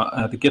 but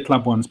the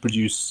GitLab ones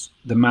produce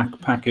the Mac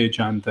package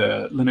and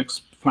the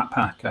Linux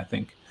Flatpak, I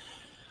think.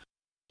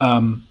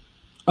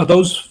 Are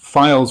those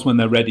files, when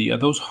they're ready, are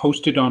those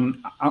hosted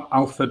on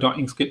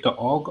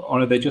alpha.inkscape.org,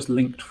 or are they just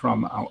linked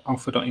from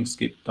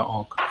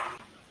alpha.inkscape.org?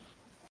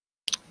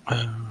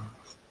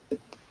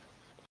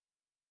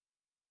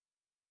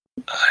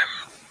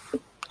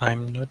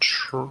 I'm not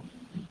sure.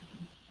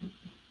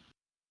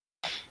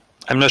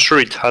 I'm not sure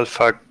if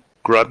Alpha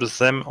grabs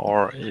them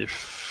or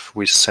if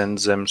we send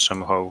them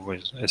somehow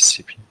with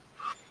SCP.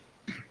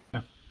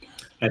 Yeah.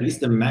 At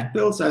least the Mac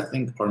builds, I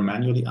think, are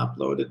manually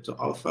uploaded to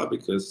Alpha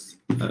because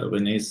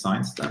Renee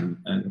signs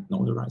them and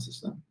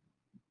notarizes them.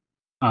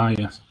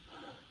 Yes.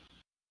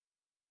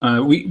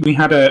 We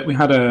had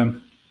a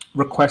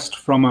request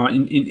from our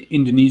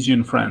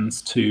Indonesian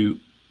friends to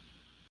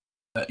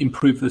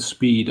improve the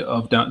speed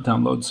of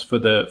downloads for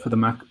the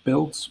Mac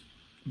builds,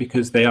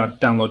 because they are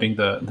downloading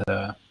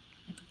the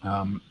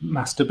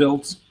master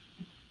builds,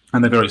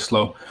 and they're very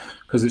slow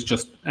because it's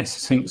just a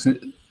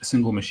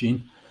single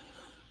machine.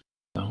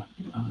 So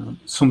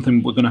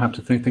something we're going to have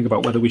to think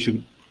about whether we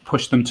should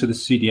push them to the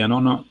CDN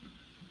or not.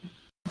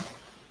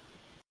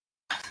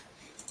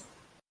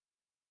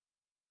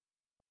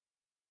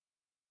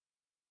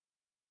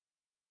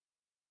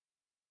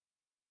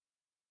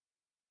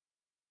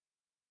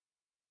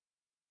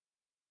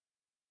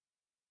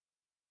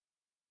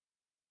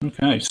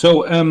 Okay,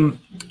 so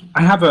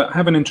I have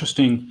an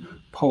interesting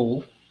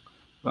poll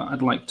that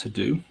I'd like to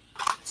do.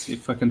 Let's see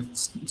if I can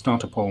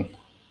start a poll.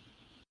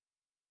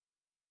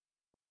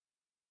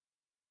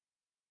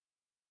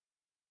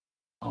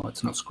 Oh,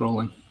 it's not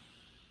scrolling.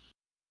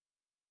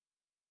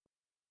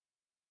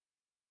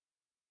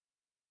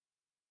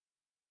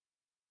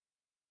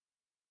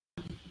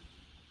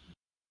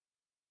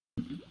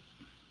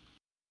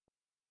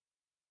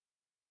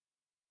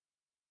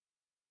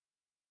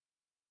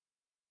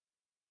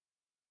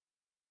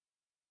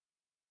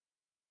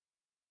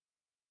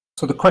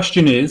 So the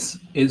question is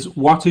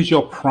what is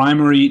your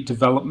primary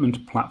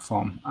development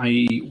platform?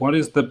 I.e., what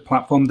is the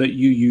platform that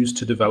you use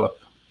to develop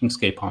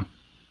Inkscape on?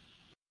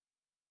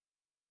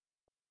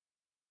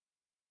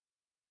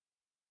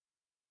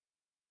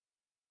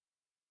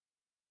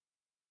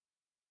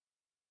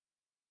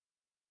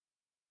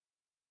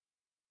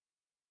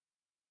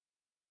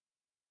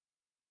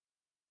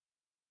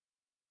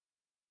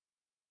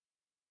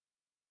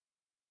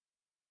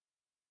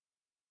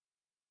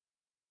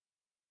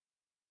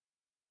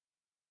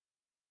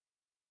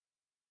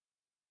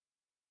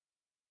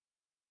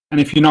 And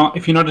if you're not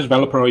a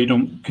developer, or you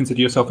don't consider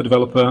yourself a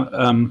developer,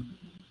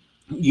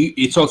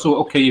 it's also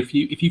okay if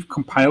you've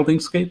compiled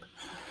Inkscape.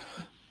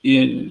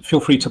 Feel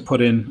free to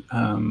put in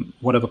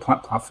whatever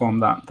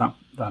platform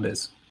that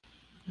is.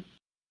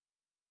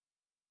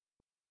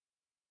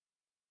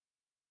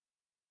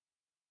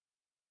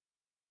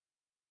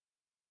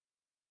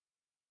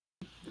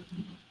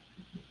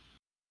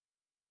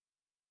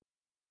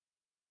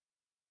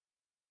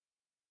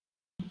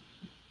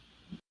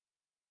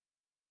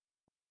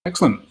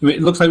 Excellent.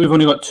 It looks like we've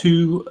only got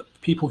 2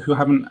 people who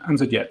haven't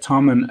answered yet,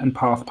 Tom and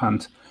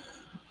Pathpant.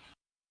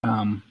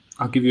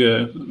 I'll give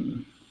you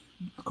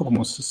a couple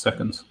more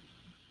seconds.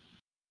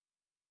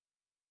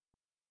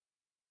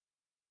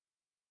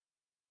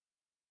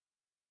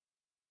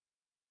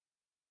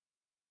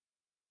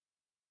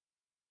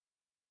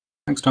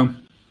 Thanks,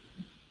 Tom.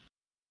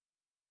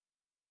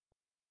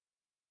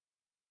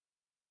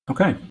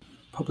 Okay,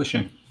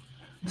 publishing.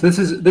 So this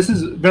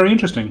is very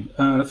interesting.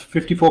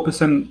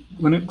 54%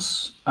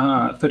 Linux,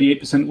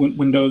 38%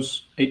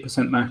 Windows,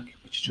 8% Mac,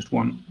 which is just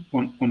one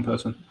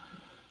person.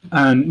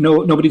 And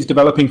nobody's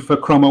developing for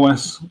Chrome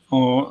OS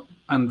or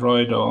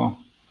Android or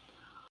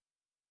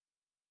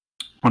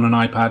on an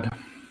iPad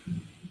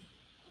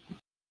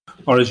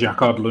or a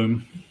Jacquard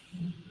Loom.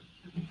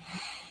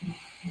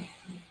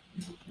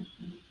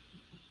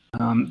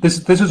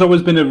 This has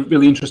always been a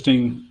really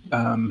interesting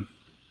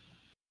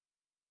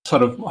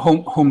sort of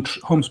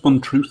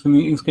homespun truth in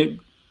the Inkscape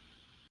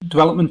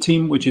development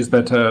team, which is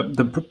that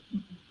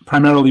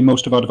primarily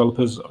most of our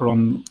developers are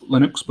on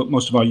Linux, but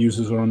most of our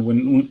users are on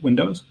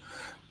Windows,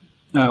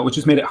 which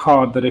has made it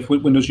hard that if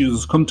Windows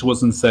users come to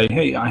us and say,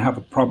 hey, I have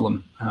a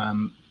problem,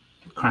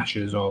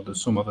 crashes or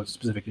there's some other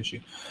specific issue,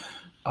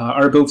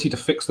 our ability to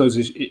fix those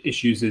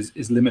issues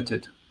is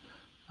limited,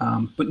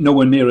 but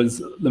nowhere near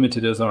as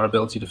limited as our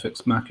ability to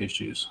fix Mac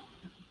issues.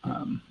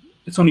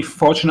 It's only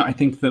fortunate, I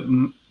think, that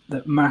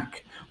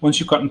Mac, once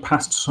you've gotten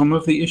past some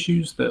of the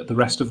issues, the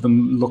rest of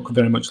them look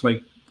very much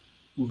like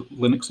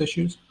Linux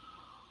issues.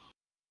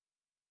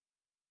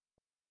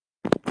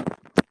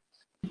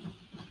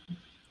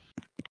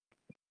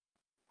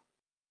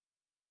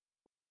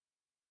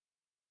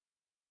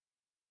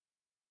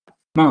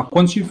 Mark,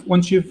 once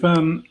you've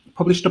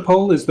published a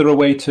poll, is there a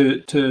way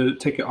to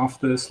take it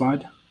off the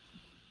slide?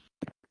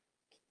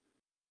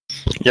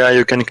 Yeah,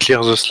 you can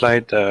clear the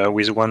slide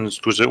with one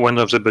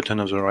of the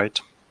buttons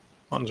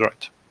on the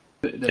right.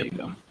 There you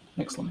go.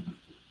 Excellent.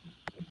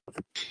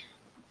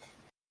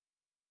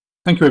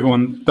 Thank you,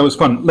 everyone. That was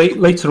fun.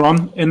 Later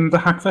on in the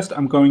Hackfest,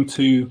 I'm going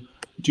to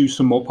do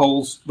some more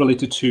polls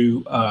related to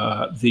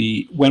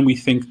when we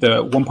think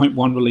the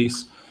 1.1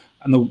 release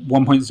and the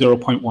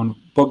 1.0.1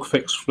 bug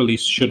fix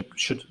release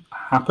should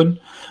happen.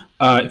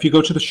 If you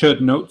go to the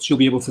shared notes, you'll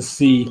be able to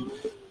see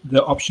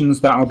the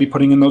options that I'll be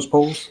putting in those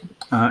polls,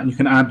 and you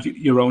can add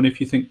your own if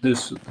you think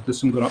there's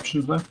some good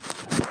options there.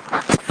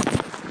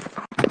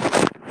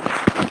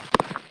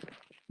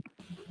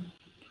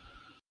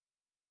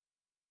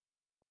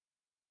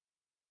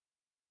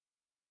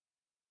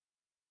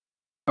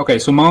 Okay,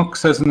 so Mark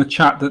says in the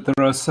chat that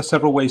there are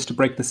several ways to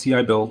break the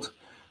CI build.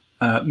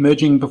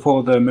 Merging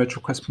before the merge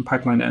request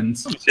pipeline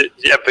ends. The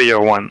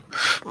AppVeyor one.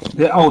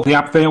 The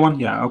AppVeyor one?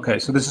 Yeah, okay.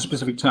 So this is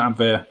specific to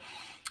AppVeyor.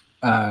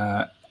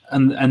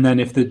 And then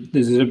if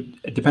there's a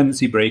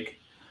dependency break,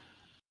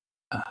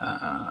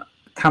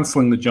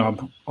 canceling the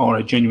job or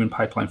a genuine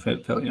pipeline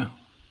failure.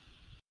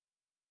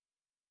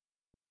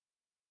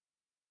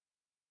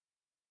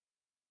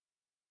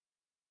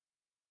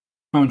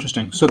 Oh,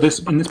 interesting. So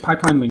in this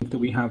pipeline link that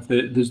we have,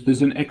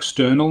 there's an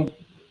external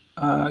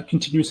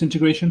continuous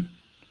integration.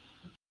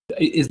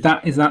 Is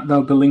that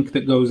the link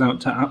that goes out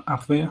to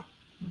AppVeyor?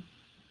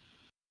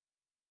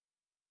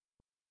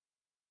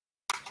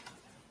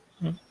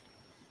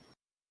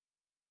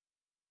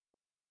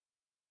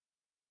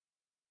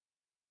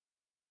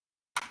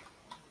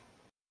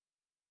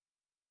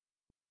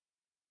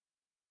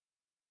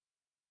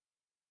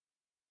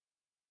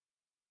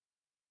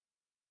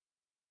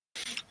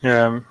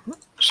 Yeah,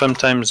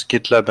 sometimes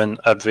GitLab and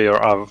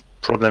AppVeyor have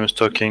problems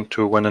talking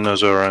to one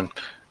another, and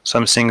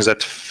something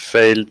that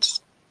failed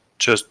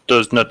just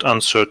does not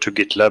answer to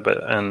GitLab,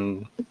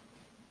 and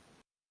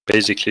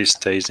basically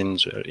stays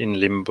in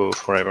limbo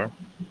forever.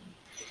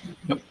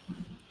 Yep.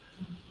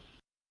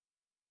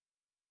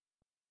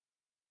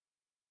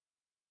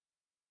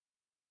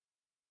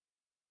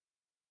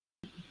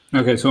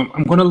 Okay, so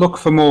I'm going to look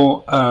for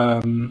more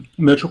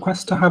merge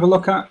requests to have a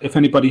look at. If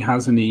anybody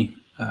has any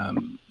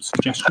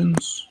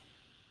suggestions.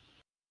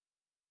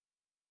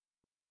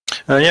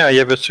 Yeah, I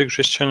have a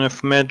suggestion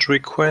of merge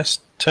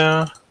request.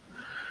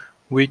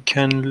 We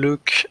can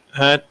look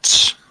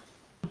at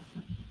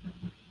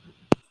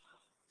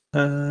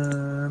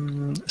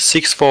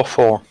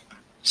 644,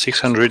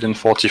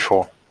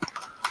 644.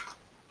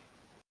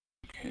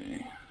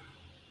 Okay.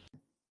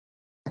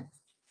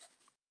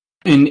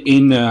 In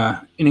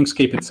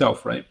Inkscape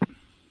itself, right?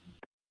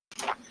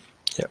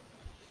 Yeah.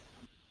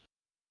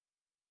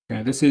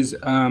 Okay, this is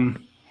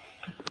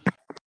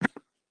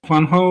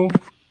Juanjo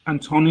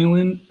Anton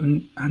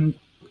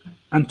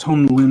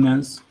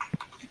Lunes.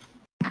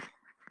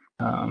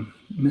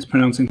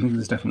 Mispronouncing things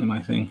is definitely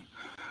my thing.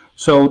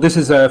 So this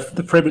is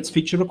the favorites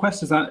feature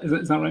request. Is that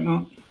right,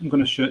 Mark? I'm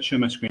going to share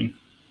my screen.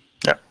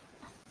 Yeah.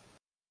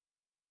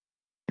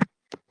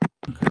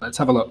 Okay, let's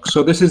have a look.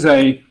 So this is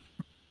a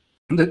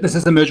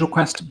merge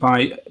request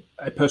by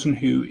a person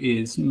who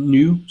is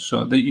new.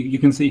 So that you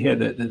can see here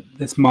that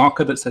this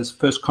marker that says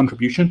first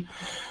contribution.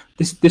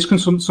 This can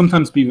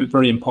sometimes be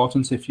very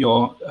important if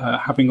you're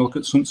having a look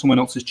at someone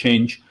else's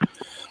change,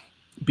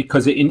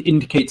 because it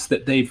indicates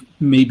that they've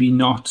maybe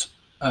not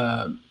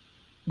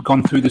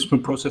gone through this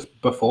process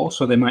before,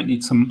 so they might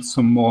need some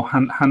more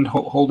hand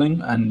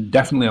holding, and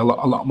definitely a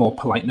lot more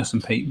politeness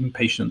and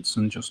patience,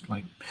 and just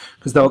like,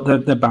 because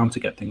they're bound to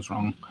get things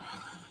wrong.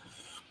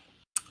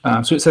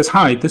 So it says,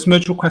 hi, this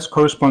merge request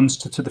corresponds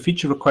to the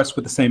feature request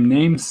with the same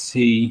name.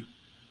 See,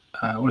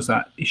 what is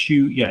that?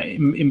 Issue, yeah,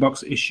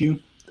 inbox issue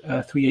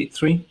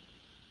 383.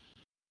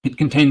 It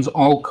contains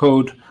all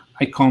code,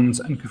 icons,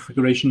 and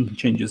configuration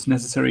changes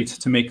necessary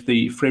to make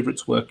the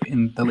favorites work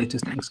in the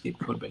latest Inkscape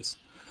codebase.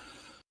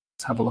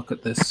 Let's have a look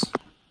at this.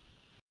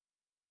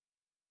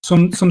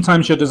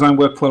 Sometimes your design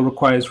workflow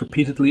requires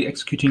repeatedly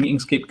executing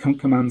Inkscape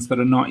commands that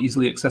are not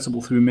easily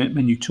accessible through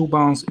menu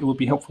toolbars. It would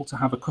be helpful to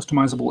have a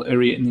customizable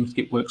area in the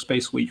Inkscape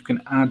workspace where you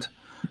can add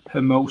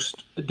her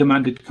most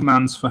demanded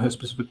commands for her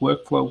specific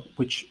workflow,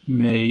 which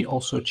may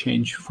also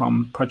change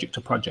from project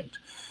to project.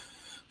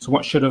 So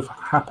what should have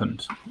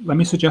happened? Let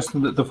me suggest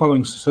that the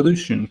following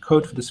solution.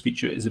 Code for this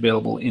feature is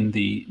available in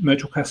the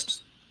merge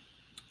request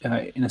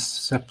in a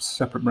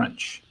separate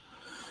branch.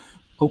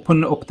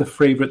 Open up the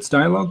favorites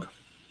dialog.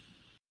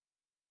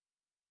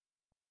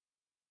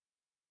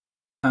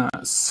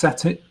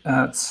 Set it,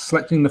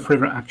 selecting the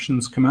favorite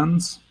actions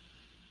commands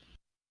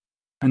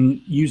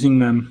and using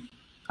them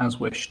as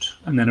wished,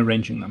 and then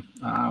arranging them.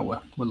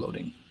 We're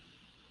loading.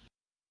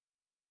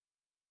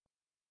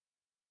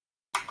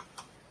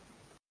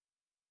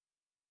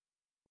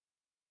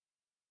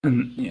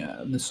 And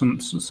yeah, there's some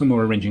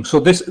more arranging. So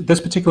this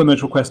particular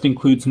merge request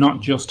includes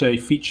not just a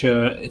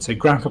feature; it's a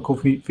graphical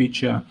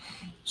feature.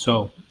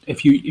 So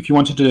if you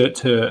wanted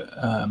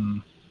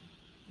to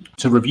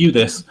review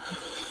this,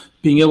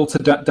 being able to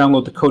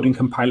download the code and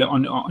compile it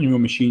on your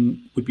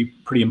machine would be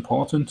pretty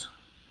important.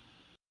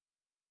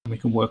 And we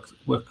can work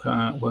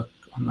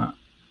on that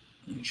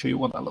and show you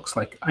what that looks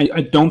like.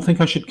 I don't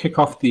think I should kick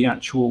off the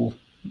actual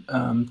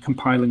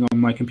compiling on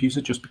my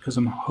computer, just because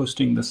I'm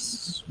hosting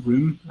this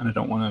room and I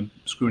don't want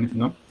to screw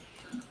anything up.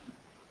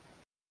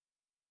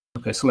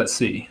 Okay, so let's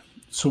see.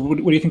 So what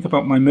do you think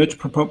about my merge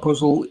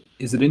proposal?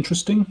 Is it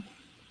interesting?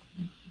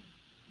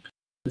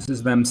 This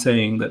is them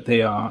saying that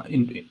they are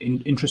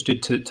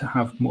interested to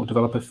have more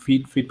developer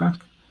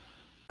feedback.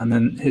 And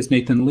then here's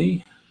Nathan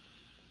Lee.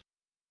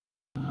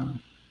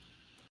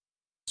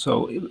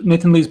 So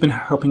Nathan Lee's been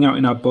helping out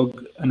in our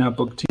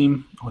bug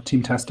team, or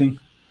team testing.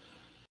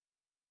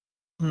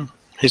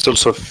 He's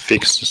also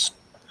fixed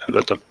a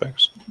lot of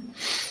bugs.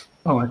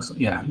 Oh,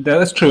 excellent! Yeah,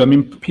 that's true. I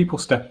mean, people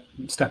step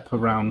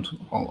around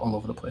all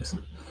over the place.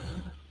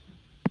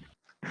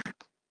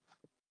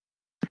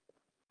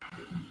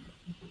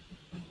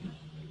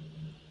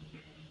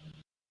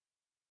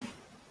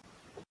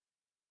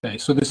 Okay,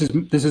 so this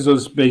is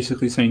us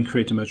basically saying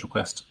create a merge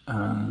request,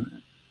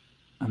 and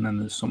then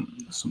there's some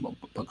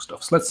bug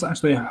stuff. So let's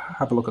actually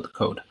have a look at the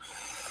code.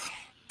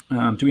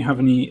 Do we have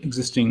any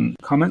existing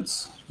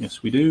comments?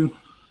 Yes, we do.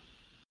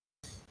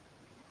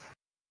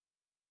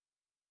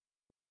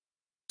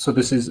 So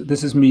this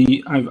is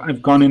me.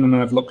 I've gone in and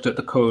I've looked at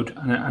the code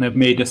and I've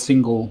made a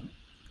single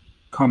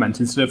comment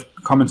instead of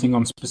commenting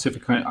on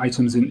specific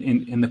items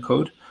in the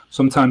code.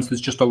 Sometimes there's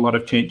just a lot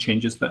of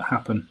changes that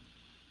happen,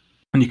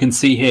 and you can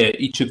see here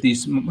each of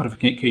these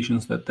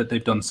modifications that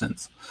they've done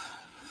since.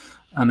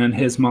 And then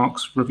here's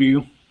Mark's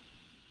review.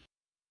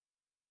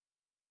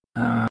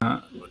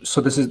 So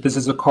this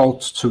is a call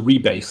to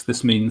rebase.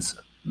 This means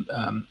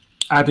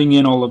adding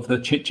in all of the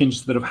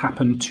changes that have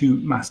happened to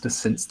master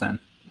since then.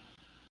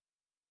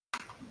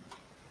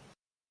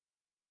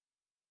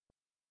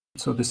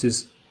 So this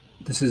is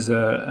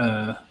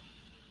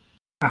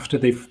after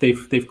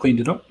they've cleaned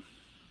it up.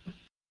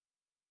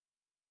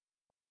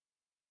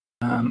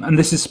 and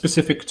this is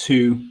specific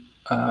to.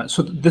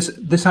 So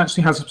this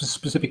actually has a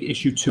specific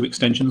issue to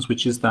extensions,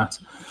 which is that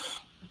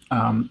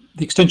the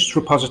extensions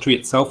repository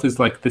itself is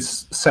like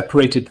this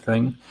separated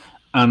thing,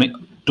 and it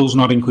does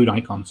not include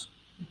icons,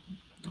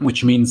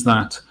 which means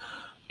that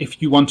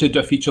if you wanted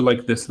a feature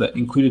like this that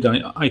included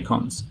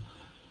icons,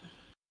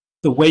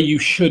 the way you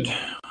should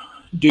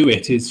do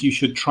it is you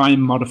should try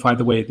and modify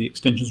the way the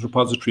extensions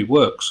repository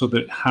works so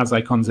that it has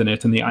icons in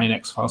it and the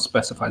INX file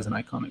specifies an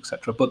icon,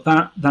 etc. But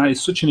that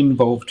is such an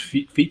involved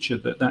feature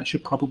that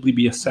should probably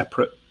be a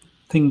separate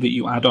thing that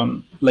you add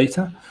on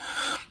later.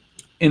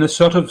 In a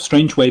sort of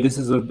strange way, this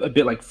is a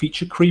bit like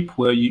feature creep,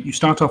 where you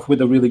start off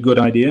with a really good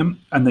idea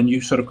and then you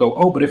sort of go,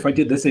 oh, but if I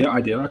did this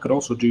idea, I could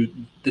also do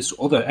this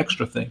other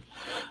extra thing.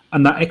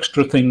 And that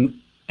extra thing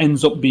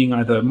ends up being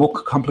either more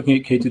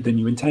complicated than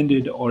you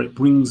intended, or it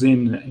brings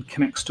in and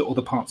connects to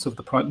other parts of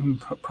the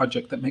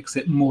project that makes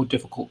it more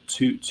difficult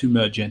to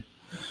merge in.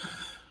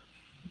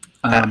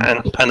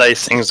 And I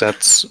think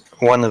that's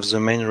one of the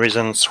main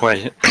reasons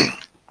why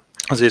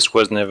this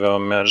was never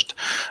merged.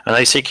 And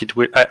I think it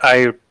will.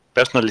 I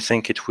personally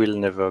think it will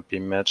never be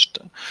merged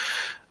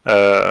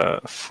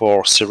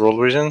for several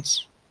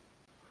reasons.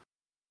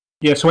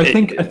 Yeah, so I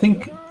think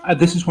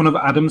this is one of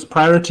Adam's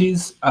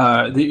priorities.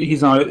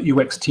 He's our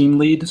UX team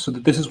lead, so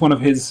that this is one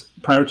of his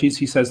priorities.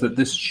 He says that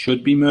this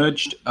should be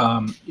merged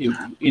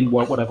in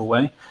whatever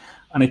way,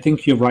 and I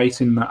think you're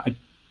right in that.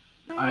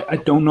 I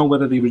don't know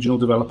whether the original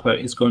developer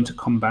is going to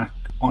come back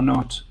or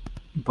not,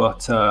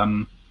 but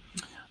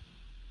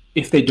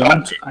if they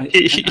don't,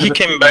 he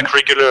came back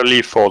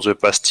regularly for the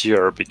past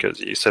year because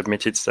he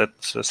submitted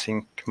that I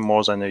think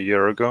more than a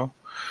year ago.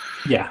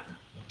 Yeah.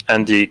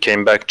 And he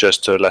came back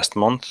just last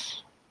month.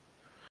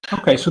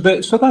 Okay, so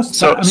that's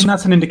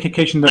an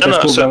indication that they're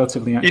still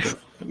relatively active.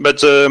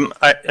 But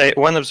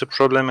one of the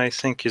problem I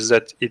think is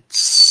that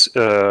it's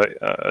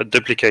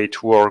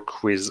duplicate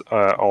work with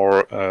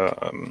our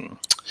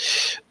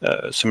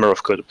Summer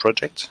of Code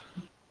project.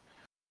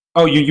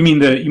 Oh, you mean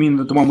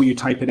the one where you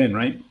type it in,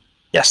 right?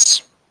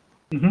 Yes.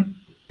 Mm-hmm.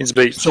 It's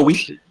based. So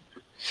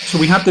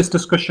we had this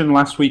discussion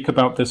last week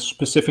about this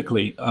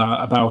specifically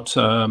about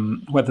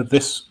whether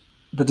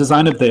the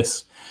design of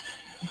this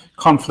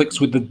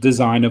conflicts with the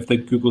design of the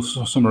Google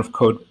Summer of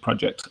Code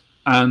project.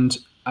 And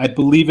I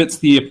believe it's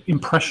the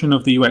impression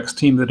of the UX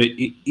team that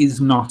it is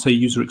not a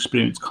user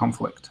experience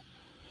conflict.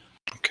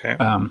 Okay.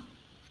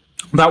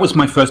 That was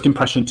my first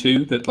impression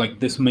too, that like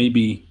this may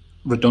be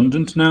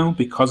redundant now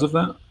because of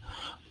that.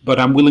 But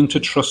I'm willing to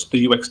trust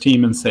the UX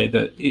team and say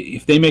that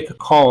if they make a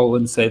call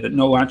and say that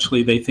no,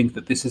 actually they think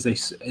that this is a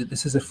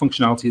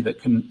functionality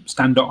that can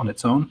stand on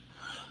its own.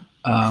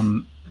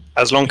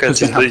 As long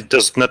as it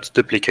does not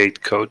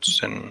duplicate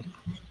codes, and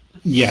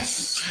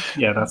yes,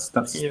 yeah,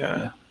 that's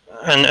yeah.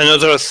 And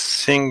another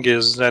thing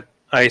is that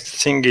I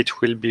think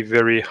it will be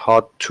very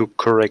hard to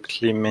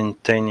correctly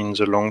maintain in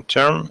the long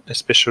term,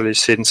 especially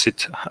since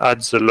it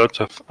adds a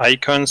lot of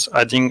icons.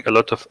 Adding a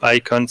lot of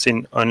icons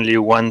in only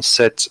one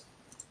set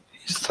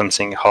is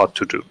something hard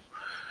to do.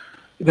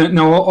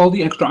 Now, all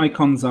the extra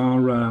icons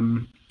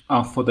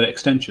are for the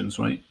extensions,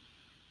 right?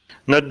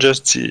 Not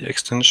just the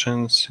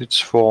extensions; it's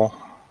for.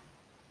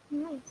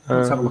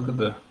 Let's have a look at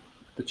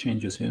the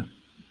changes here.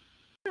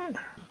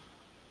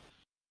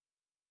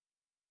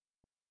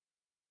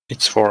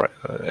 It's for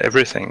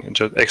everything,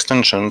 just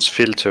extensions,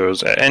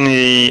 filters,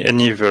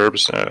 any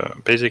verbs,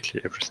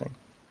 basically everything.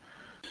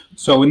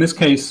 So in this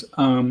case,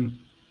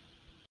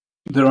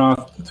 there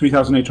are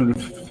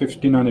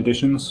 3,859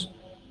 additions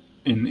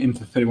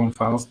into 31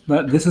 files.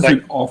 This is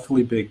an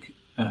awfully big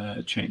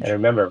change. And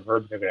remember,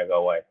 verbs are going to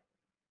go away.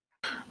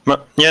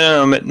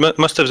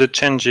 Most of the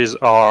changes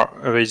are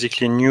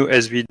basically new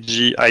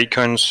SVG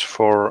icons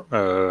for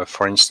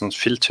instance,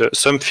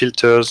 some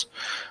filters,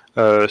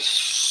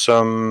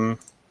 some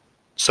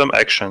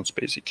actions,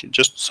 basically,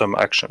 just some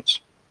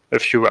actions, a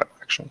few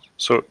actions.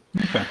 So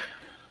okay.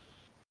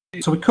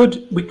 So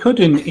we could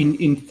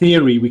in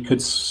theory we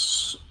could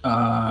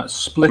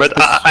split. But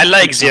I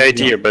like the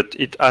idea, but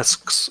it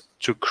asks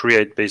to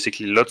create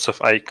basically lots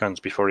of icons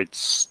before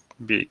it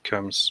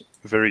becomes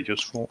very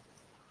useful.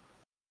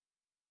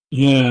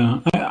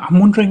 Yeah, I'm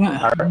wondering.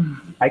 Are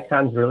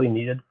icons really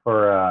needed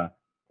for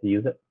to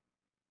use it?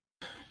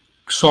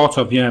 Sort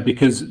of, yeah,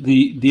 because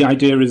the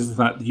idea is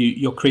that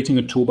you're creating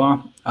a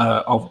toolbar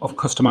of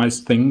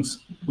customized things,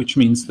 which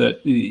means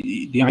that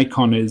the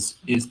icon is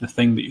the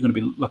thing that you're going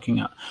to be looking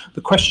at.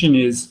 The question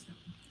is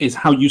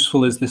how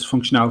useful is this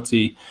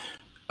functionality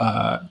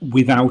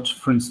without,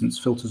 for instance,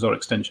 filters or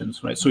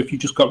extensions, right? So if you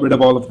just got rid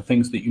of all of the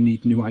things that you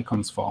need new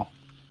icons for,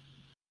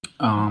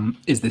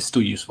 is this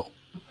still useful?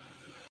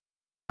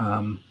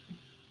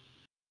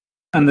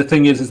 And the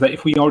thing is that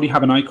if we already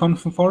have an icon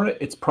for it,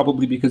 it's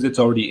probably because it's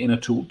already in a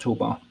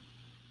toolbar.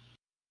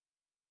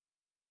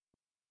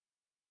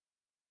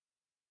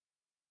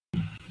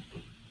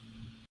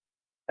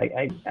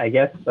 I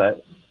guess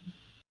that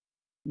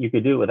you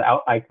could do it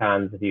without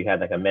icons if you had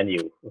like a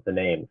menu with the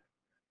names,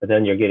 but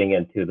then you're getting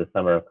into the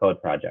Summer of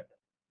Code project.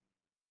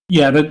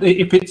 Yeah,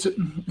 if it's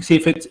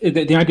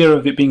the idea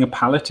of it being a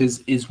palette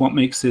is what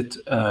makes it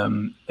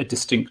a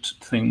distinct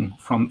thing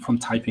from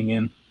typing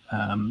in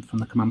from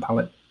the command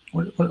palette.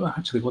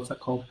 What's that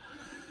called?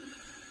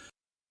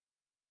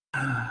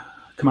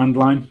 Command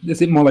line.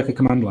 Is it more like a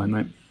command line,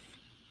 right?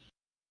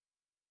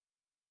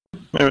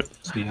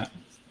 So, yeah.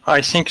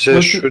 I think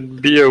there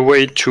should be a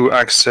way to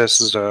access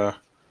the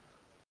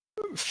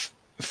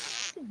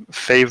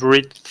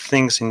favorite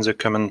things in the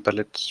command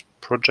palette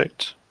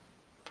project,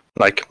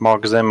 like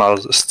mark them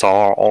as a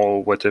star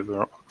or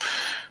whatever,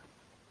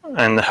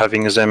 and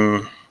having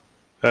them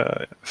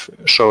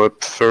show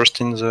up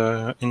first in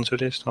the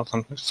list or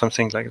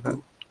something like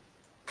that.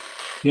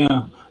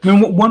 Yeah, I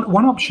mean,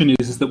 one option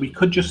is that we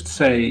could just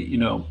say, you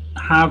know,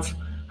 have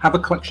a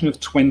collection of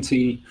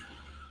 20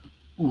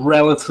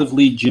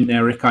 relatively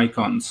generic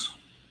icons,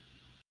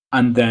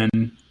 and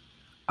then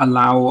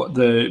allow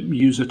the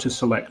user to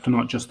select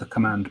not just the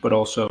command, but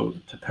also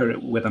to pair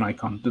it with an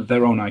icon,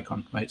 their own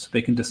icon, right? So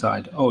they can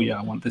decide, oh yeah,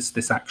 I want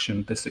this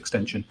action, this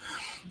extension.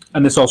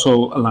 And this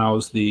also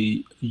allows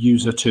the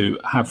user to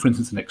have, for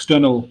instance, an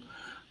external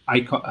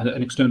icon,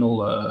 an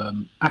external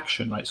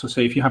action, right? So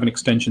say if you have an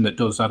extension that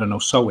does, I don't know,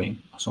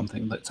 sewing or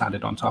something that's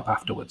added on top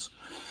afterwards,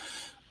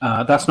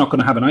 that's not going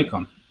to have an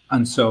icon.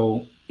 And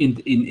so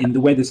in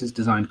the way this is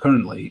designed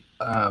currently,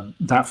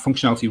 that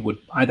functionality would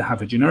either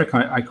have a generic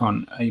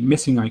icon, a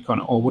missing icon,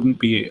 or wouldn't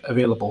be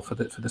available for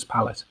this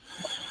palette.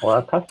 Or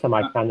a custom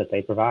icon that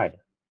they provide.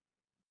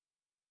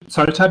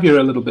 Sorry, Tab, you're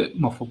a little bit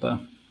muffled there.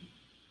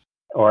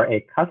 Or a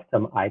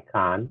custom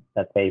icon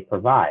that they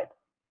provide.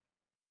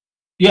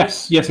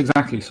 Yes,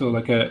 exactly. So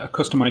like a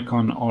custom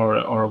icon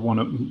or one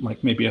of,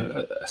 like maybe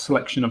a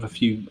selection of a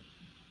few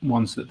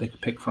ones that they could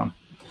pick from.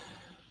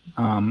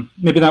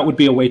 Maybe that would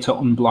be a way to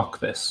unblock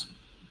this.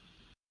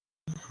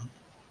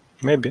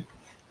 Maybe.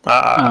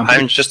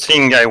 I'm just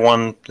thinking I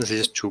want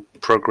this to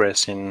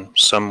progress in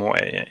some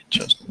way.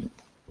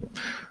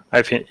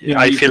 I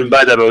feel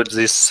bad about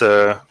this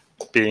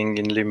being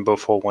in limbo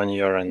for 1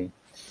 year, and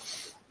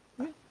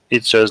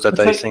it's just that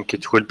I think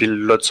it will be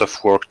lots of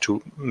work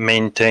to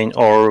maintain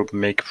or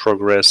make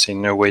progress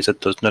in a way that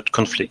does not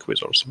conflict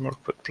with our summer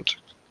project.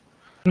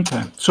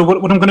 Okay. So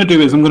what I'm going to do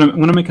is I'm going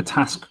to make a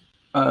task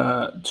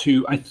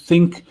to I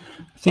think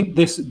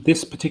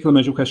this particular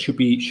merge request should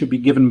be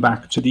given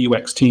back to the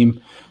UX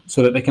team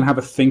so that they can have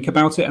a think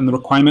about it. And the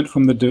requirement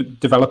from the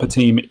developer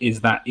team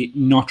is that it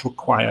not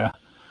require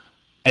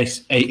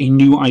a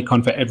new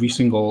icon for every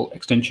single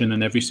extension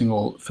and every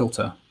single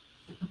filter.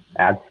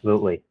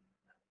 Absolutely.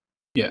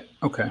 Yeah.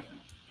 Okay.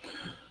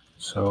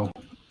 So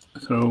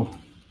throw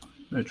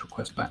merge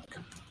request back.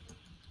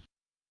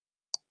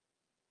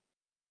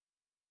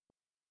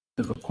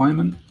 The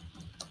requirement.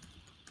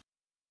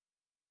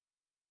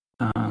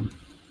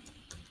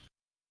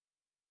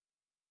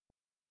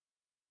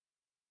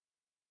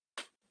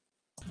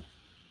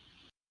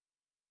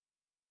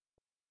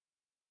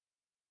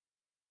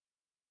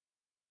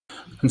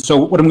 And so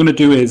what I'm going to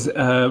do is,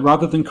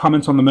 rather than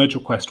comment on the merge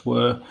request,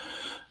 the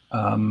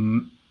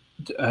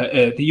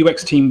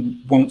UX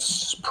team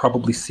won't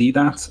probably see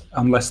that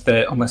unless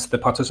the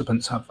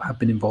participants have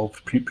been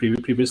involved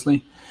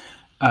previously.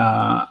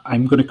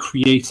 I'm going to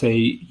create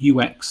a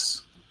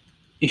UX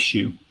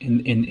issue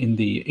in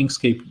the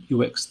Inkscape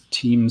UX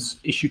team's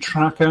issue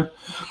tracker,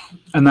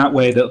 and that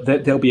way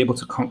they'll be able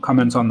to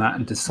comment on that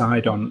and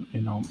decide on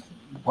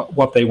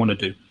what they want to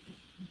do.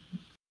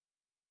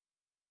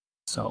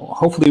 So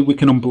hopefully we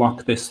can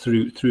unblock this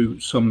through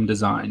some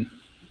design,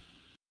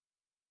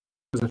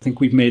 because I think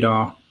we've made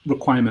our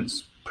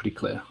requirements pretty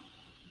clear.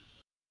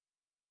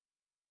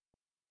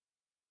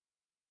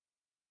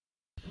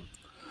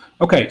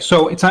 Okay,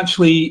 so it's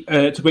actually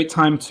it's a great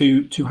time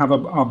to have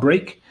our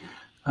break.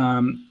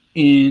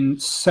 In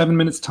 7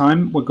 minutes'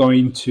 time, we're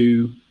going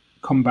to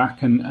come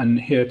back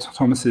and hear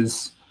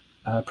Thomas's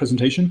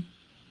presentation.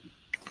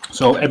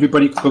 So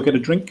everybody go get a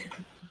drink.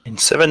 In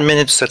 7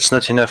 minutes, that's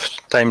not enough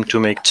time to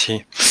make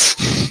tea.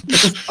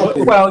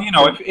 Well,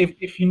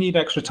 if you need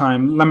extra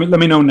time, let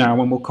me know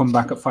now, and we'll come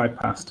back at 5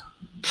 past.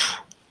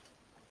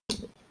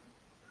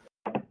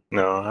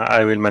 No,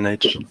 I will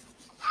manage.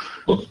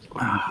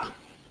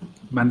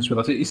 Manage with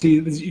us. You see,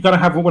 you got to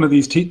have one of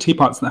these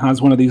teapots that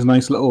has one of these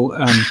nice little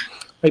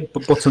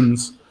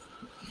buttons